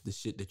afford half the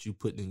shit that you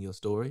put in your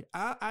story.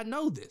 I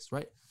know this,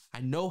 right?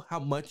 I know how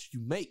much you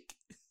make.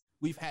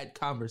 We've had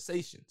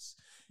conversations.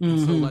 And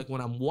so, like,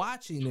 when I'm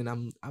watching and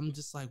I'm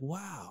just like,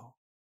 wow,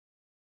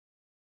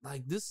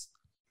 like this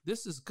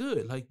is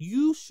good. Like,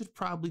 you should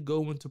probably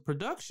go into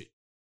production.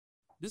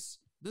 This,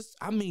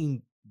 I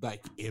mean,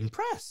 like,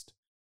 impressed.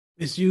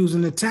 It's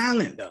using the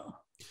talent though.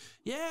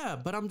 Yeah,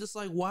 but I'm just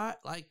like, why?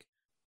 Like,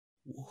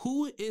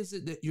 who is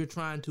it that you're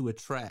trying to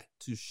attract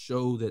to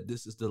show that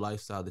this is the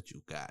lifestyle that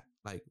you got?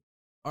 Like,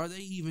 are they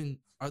even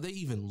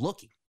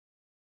looking?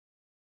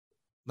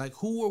 Like,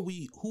 who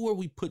are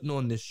we putting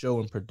on this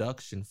show in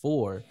production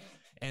for?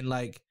 And,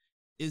 like,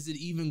 is it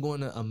even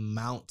going to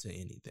amount to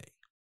anything?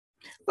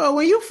 Well,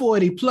 when you're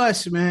 40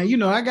 plus, man, you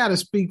know, I got to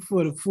speak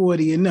for the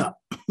 40 and up.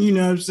 You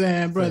know what I'm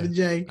saying, Brother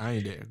Jay? I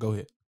ain't there. Go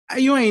ahead.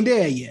 You ain't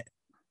there yet.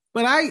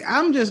 But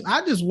I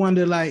just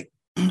wonder, like,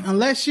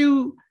 unless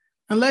you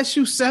unless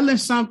you selling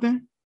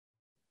something,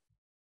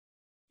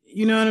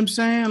 you know what I'm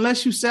saying?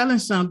 Unless you selling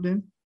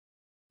something,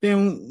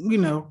 then, you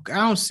know, I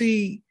don't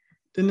see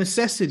the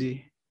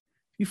necessity.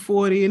 You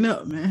 40 and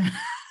up, man.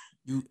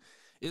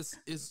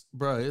 It's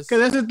bro. It's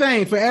because that's the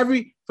thing. For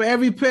every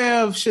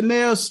pair of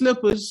Chanel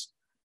slippers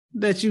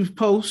that you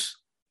post,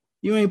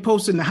 you ain't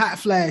posting the hot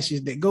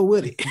flashes that go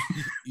with it.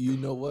 You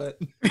know what?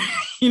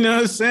 You know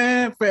what I'm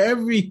saying? For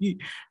every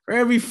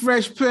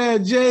fresh pair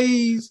of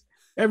J's,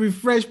 and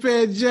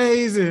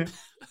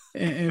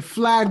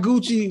fly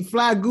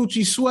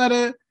Gucci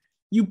sweater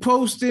you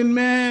posting,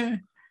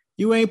 man.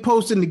 You ain't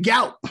posting the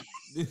gout.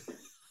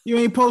 You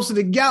ain't posting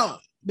the gout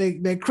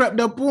that crept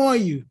up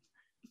on you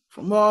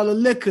from all the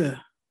liquor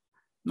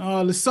and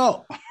all the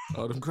salt.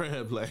 All them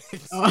crab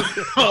legs.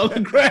 all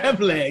the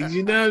crab legs,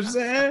 you know what I'm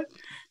saying?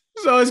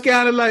 So it's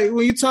kind of like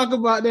when you talk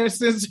about that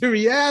sense of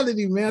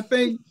reality, man, I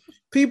think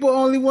people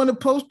only want to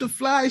post the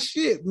fly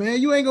shit,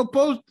 man. You ain't going to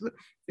post,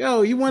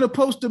 you want to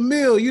post the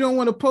meal. You don't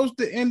want to post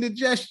the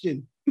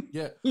indigestion.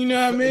 Yeah. You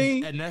know what I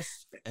mean? And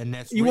that's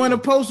you real. want to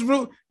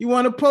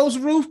post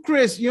roof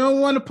Chris. You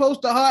don't want to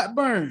post a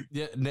heartburn.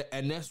 Yeah,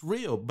 and that's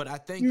real. But I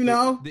think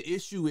the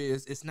issue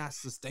is it's not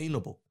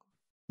sustainable.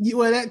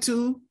 Well, that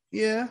too.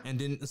 Yeah. And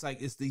then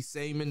it's these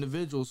same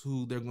individuals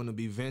who they're going to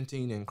be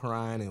venting and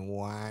crying and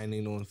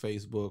whining on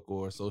Facebook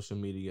or social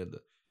media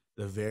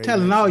the very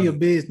telling all your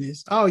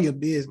business,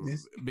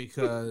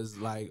 because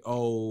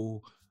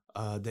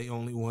they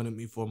only wanted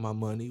me for my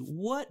money.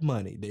 What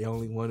money? They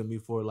only wanted me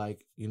for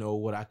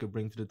what I could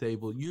bring to the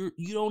table.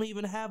 You don't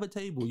even have a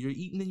table. You're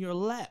eating in your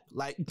lap.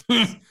 Like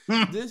this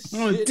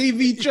on shit, a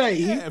TV tray.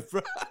 Yeah,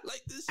 bro.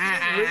 Like this shit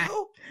ain't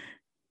real.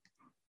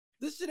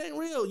 This shit ain't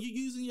real. You're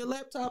using your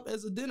laptop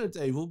as a dinner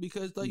table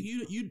because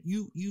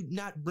you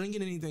not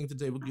bringing anything to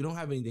the table. You don't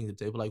have anything to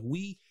the table. Like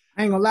I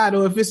ain't gonna lie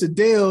though, if it's a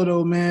deal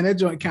though, man, that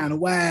joint kind of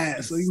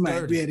wide, so you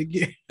might be able to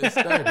get. It's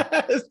sturdy.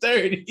 It's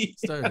sturdy.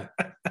 Sturdy.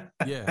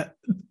 Yeah.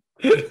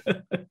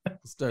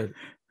 Sturdy.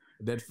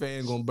 That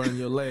fan gonna burn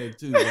your leg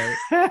too, right?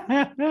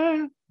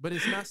 But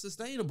it's not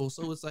sustainable.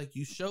 So it's like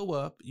you show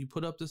up, you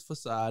put up this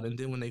facade, and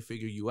then when they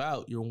figure you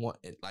out,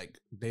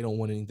 they don't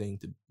want anything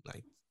to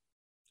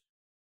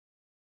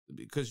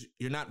because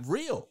you're not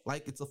real.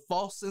 Like it's a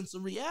false sense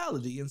of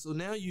reality. And so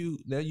now you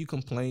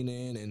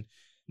complaining, and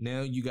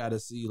now you got to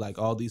see like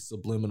all these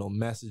subliminal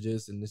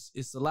messages, and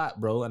it's a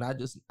lot, bro. And I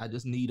just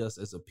need us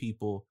as a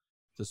people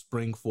to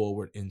spring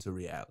forward into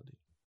reality.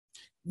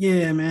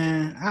 Yeah,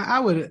 man. I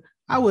would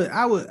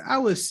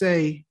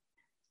say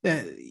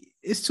that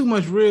it's too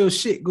much real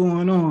shit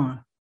going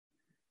on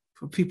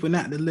for people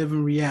not to live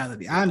in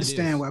reality. I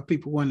understand why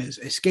people want to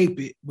escape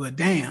it, but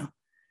damn,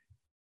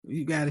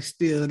 you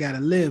still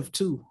gotta live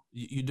too.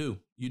 You do,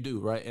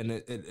 right? And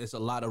it's a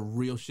lot of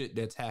real shit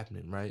that's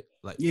happening, right?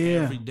 Like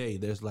every day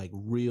there's like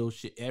real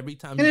shit. Every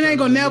time, and it ain't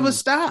gonna never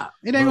stop.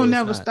 It ain't gonna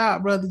never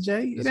stop, brother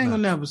Jay. It ain't gonna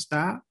never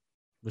stop.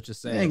 Which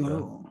is sad,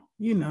 bro.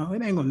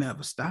 It ain't gonna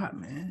never stop,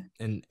 man.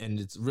 And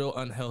it's real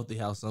unhealthy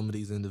how some of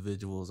these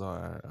individuals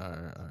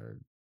are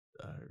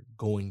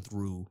going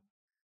through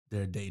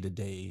their day to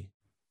day,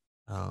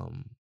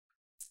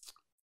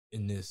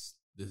 in this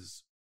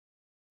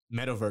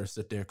metaverse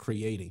that they're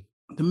creating.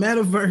 The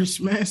metaverse,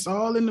 man. It's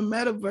all in the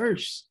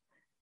metaverse.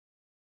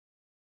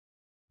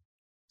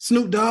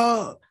 Snoop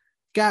Dogg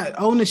got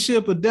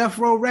ownership of Death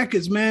Row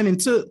Records, man, and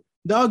took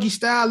Doggy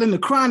Style and The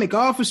Chronic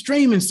off of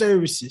streaming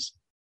services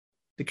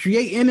to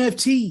create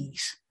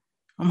NFTs.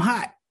 I'm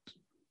hot.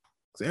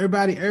 So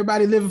everybody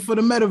living for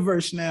the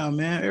metaverse now,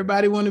 man.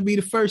 Everybody want to be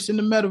the first in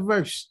the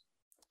metaverse.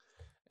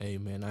 Hey,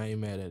 man, I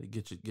ain't mad at it.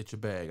 Get your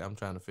bag. I'm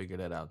trying to figure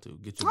that out too.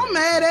 I'm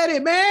mad at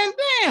it, man.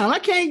 Damn, I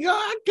can't go.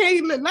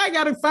 I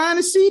gotta find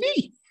a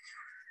CD.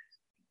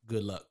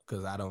 Good luck,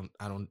 because I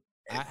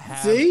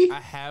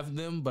have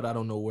them, but I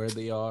don't know where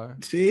they are.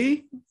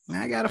 See,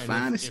 I gotta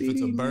find a CD. If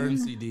it's a burn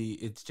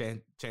CD,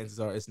 chances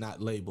are it's not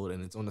labeled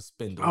and it's on a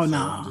spindle. Oh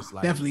no,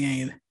 definitely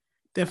ain't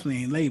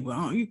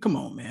labeled. Come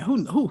on, man.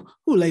 Who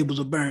labels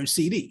a burn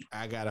CD?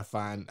 I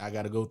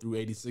gotta go through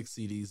 86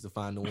 CDs to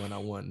find the one I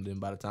want, and then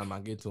by the time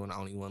I get to it, I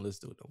don't even want to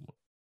listen to it no more.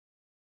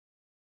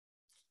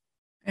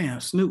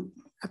 Damn, Snoop.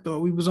 I thought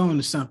we was on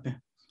to something.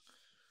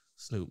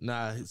 Snoop.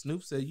 Nah,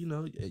 Snoop said,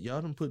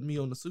 y'all done put me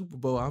on the Super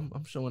Bowl.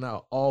 I'm showing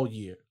out all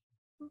year.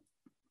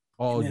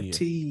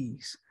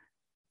 NFTs.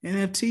 And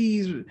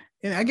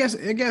I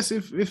guess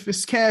if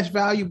it's cash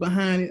value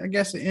behind it, I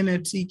guess an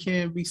NFT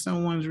can be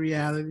someone's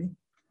reality.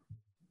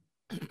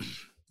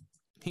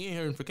 He ain't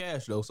hearing for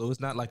cash though, so it's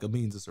not like a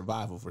means of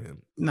survival for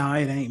him. No,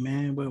 it ain't,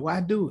 man. But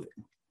why do it?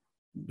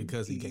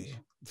 Because he can.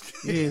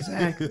 Yeah,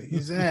 exactly,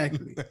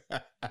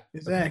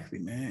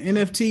 man.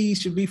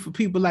 NFTs should be for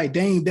people like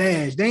Dame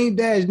Dash. Dame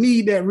Dash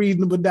need that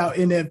reasonable doubt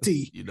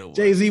NFT. You know what?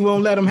 Jay-Z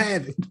won't let him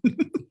have it.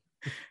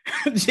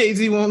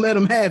 Jay-Z won't let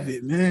him have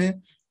it,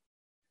 man.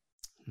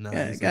 No,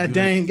 got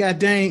Dame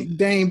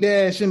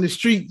Dash in the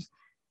streets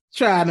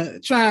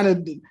trying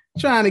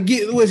to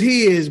get what's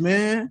his,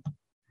 man.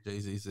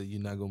 Jay-Z said,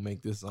 "You're not gonna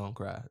make this song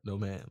cry." No,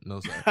 ma'am.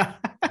 No, sir.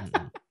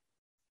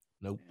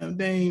 Nope.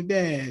 Dame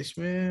Dash,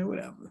 man.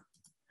 Whatever.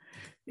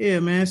 Yeah,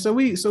 man. So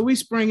we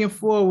springing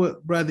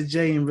forward, Brother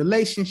Jay, in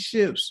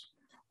relationships,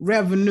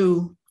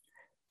 revenue,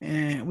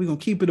 and we're gonna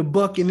keep it a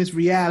buck in this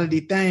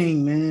reality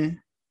thing,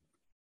 man.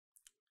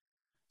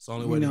 It's the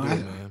only way to do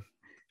it, man.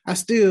 I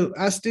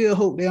still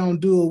hope they don't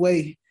do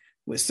away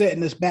with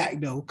setting us back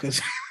though,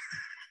 because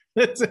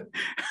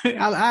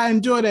I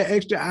enjoy that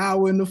extra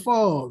hour in the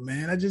fall,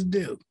 man. I just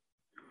do.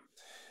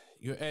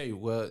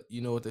 Well,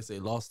 you know what they say,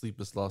 lost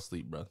sleep is lost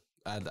sleep, bro.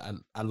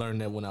 I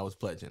learned that when I was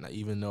pledging.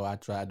 Even though I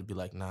tried to be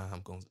like, nah,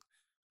 I'm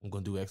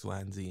gonna do X, Y,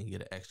 and Z and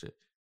get an extra.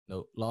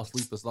 No, lost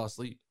sleep is lost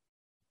sleep.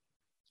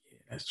 Yeah,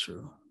 that's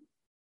true.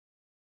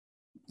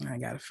 I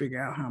got to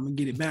figure out how I'm gonna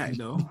get it back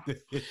though.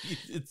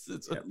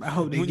 I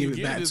hope they give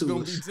it back to us. It's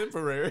gonna be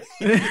temporary.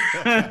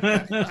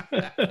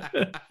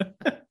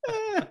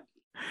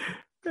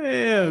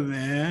 Yeah,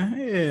 man.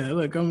 Yeah,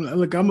 look,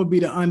 I'm gonna be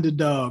the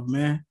underdog,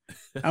 man.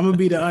 I'm gonna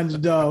be the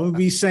underdog. I'm gonna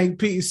be St.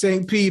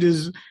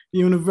 Peter's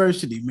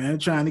University, man,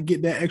 trying to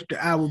get that extra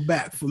hour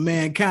back for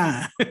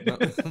mankind.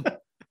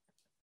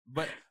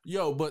 But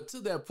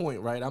to that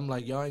point, right? I'm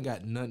like, y'all ain't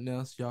got nothing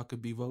else y'all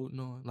could be voting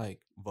on, like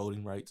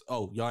voting rights.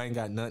 Oh, y'all ain't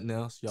got nothing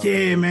else.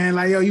 Yeah, man.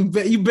 Like, yo, you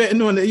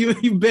betting on it.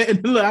 You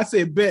betting. Look, I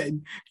said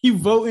betting. You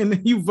voting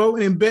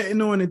and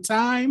betting on the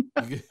time.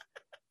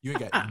 You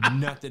ain't got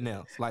nothing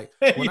else. Like,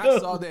 when I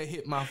saw that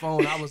hit my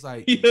phone, I was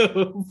like,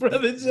 yo,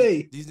 Brother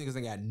Jay, these niggas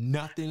ain't got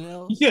nothing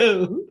else.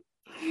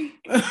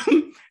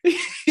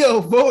 Yo,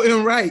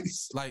 voting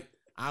rights. Like,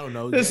 I don't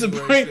know. The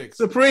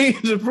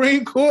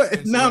Supreme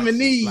Court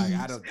nominees. Like,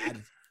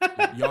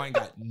 y'all ain't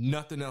got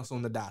nothing else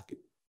on the docket.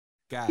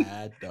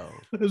 God, though.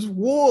 It's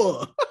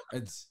war.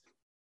 It's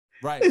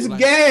right. It's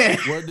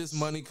gas. Where does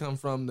money come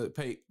from to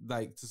pay,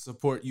 like, to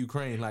support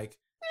Ukraine? Like,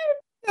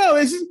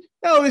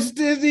 it's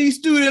these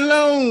student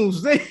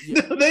loans. They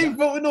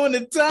voting on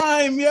the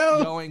time,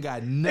 yo. Y'all ain't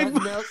got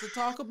nothing else to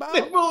talk about.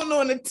 They voting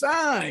on the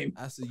time.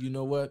 I said, you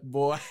know what,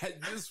 boy?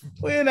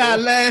 We're in our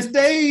last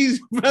days,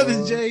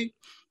 Brother Jay.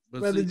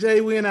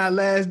 Jay, we in our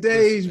last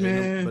days,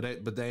 man.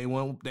 But they ain't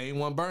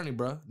want Bernie,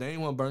 bro. They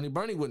ain't want Bernie.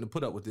 Bernie wouldn't have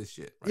put up with this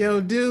shit. Right yo,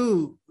 now.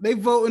 Dude, they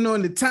voting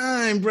on the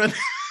time, brother.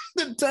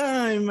 The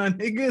time, my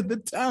nigga, the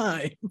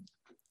time.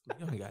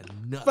 You ain't got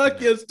nothing.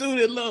 Fuck your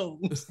student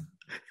loans.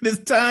 This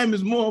time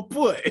is more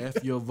important.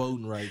 F your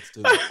voting rights,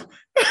 too.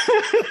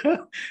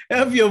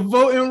 F your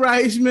voting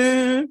rights,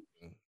 man.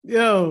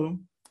 Yo,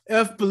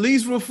 F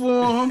police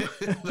reform.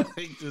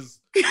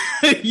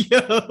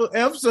 Yo,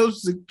 F Social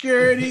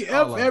Security,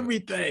 F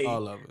everything.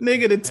 All of it.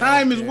 Nigga, the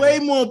time is way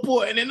more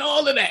important than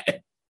all of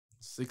that.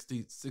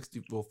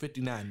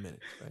 59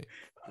 minutes, right?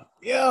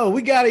 Yo,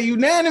 we got a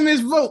unanimous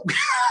vote.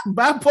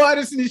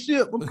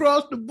 Bipartisanship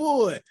across the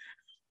board.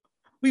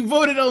 We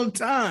voted on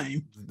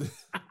time.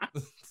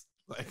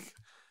 Like,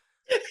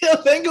 yo,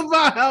 think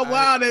about how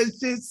wild that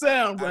shit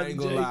sounds, brother. I ain't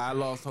gonna lie, I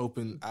lost hope.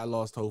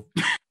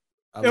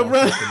 Yo,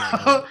 brother,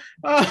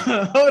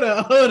 hold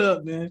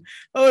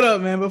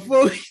up, man.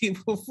 Before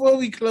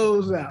we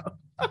close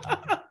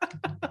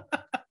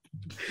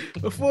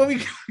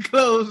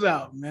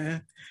out,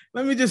 man,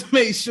 let me just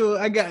make sure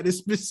I got the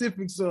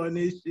specifics on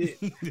this shit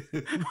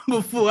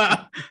before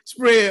I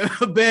spread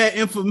bad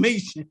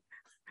information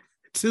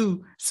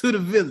to the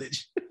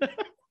village.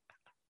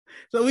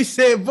 So we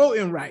said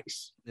voting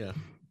rights. Yeah.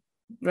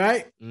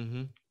 Right?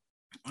 Mm-hmm.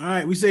 All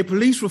right. We say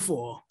police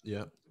reform.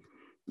 Yeah.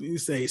 We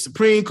say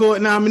Supreme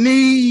Court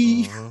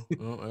nominee.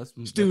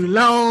 Student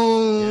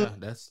loan. Yeah,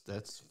 that's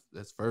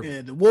perfect.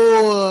 Yeah, the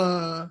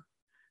war,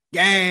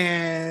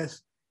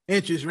 gas,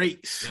 interest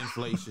rates.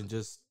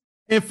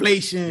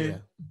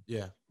 Inflation.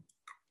 Yeah.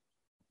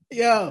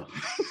 Yo,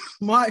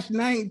 March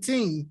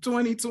 19,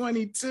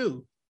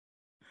 2022.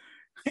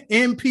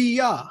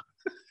 NPR.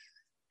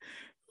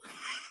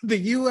 The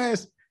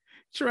U.S.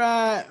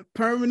 tried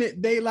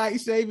permanent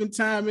daylight saving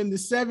time in the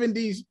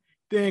 70s,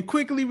 then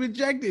quickly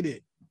rejected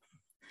it.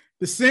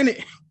 The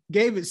Senate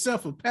gave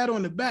itself a pat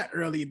on the back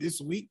earlier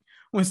this week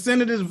when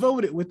senators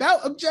voted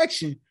without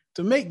objection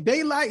to make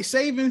daylight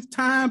savings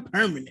time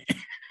permanent.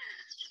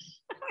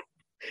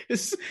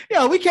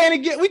 We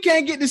can't get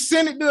the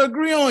Senate to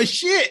agree on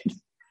shit,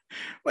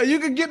 but you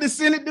can get the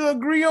Senate to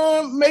agree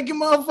on making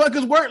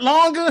motherfuckers work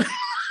longer.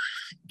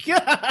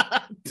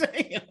 God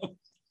damn.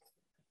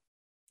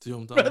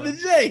 Brother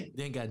Jay.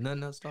 They ain't got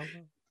nothing else to talk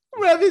about?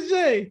 Brother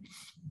Jay.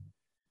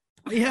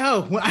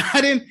 Yo, I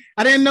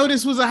didn't know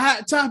this was a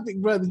hot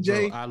topic, Brother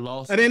Jay.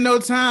 Bro, I didn't know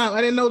time. I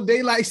didn't know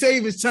daylight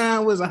savings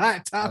time was a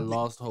hot topic. I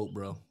lost hope,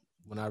 bro.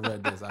 When I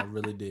read this, I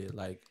really did.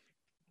 Like,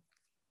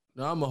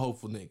 no, I'm a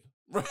hopeful nigga.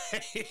 Right?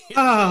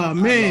 Oh,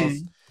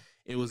 man.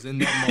 It was in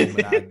that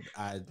moment.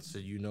 I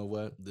said, you know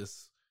what?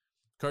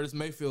 Curtis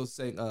Mayfield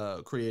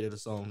created a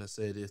song that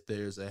said, if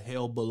there's a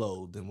hell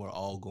below, then we're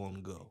all going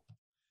to go.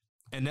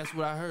 And that's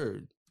what I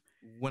heard.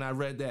 When I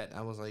read that,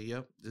 I was like,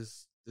 yep,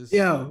 this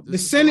the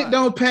Senate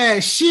don't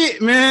pass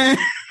shit, man.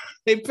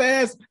 They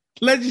pass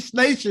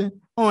legislation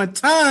on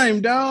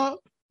time, dog.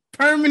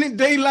 Permanent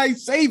daylight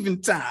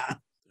saving time.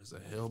 There's a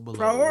hell below.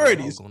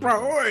 Priorities.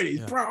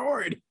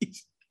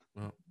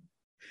 Yeah.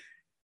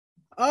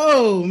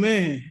 Oh,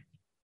 man.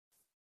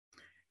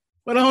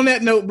 But on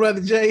that note,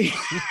 Brother Jay,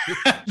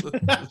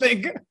 I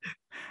think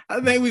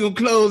we're gonna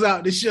close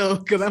out the show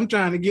because I'm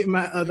trying to get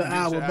my other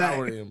hour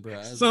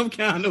back some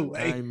kind of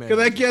way. Because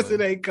I guess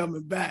it ain't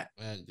coming back.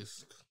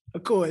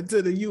 According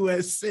to the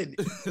U.S. Senate.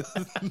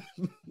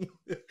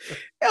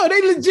 Yo,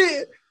 they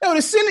legit. Yo,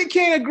 the Senate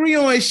can't agree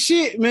on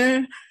shit,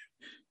 man.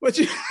 But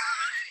you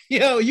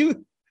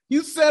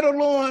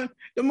settle on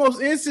the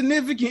most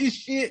insignificant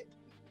shit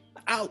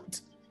out.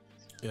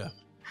 Yeah.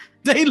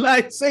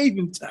 Daylight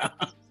saving time.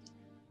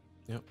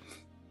 Yep.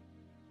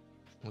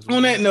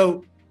 On that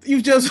note,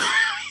 you just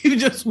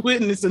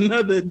witnessed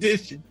another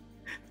edition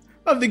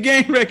of the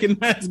Game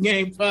Recognized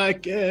Game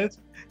podcast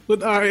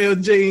with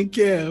RLJ and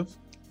Kev.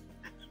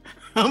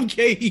 I'm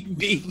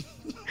KEB.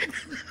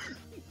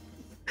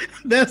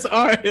 That's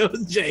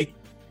RLJ.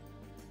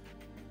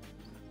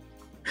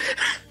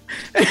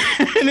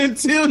 And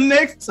until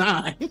next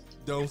time.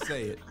 Don't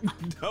say it.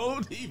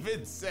 Don't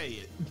even say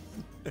it.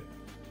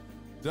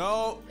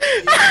 Don't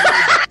even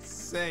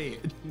say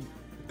it.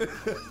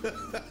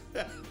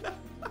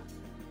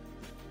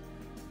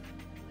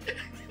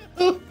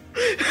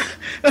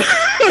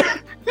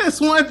 That's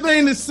one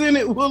thing the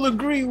Senate will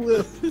agree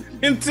with.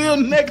 Until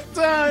next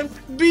time,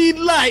 be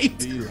light.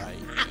 Be light.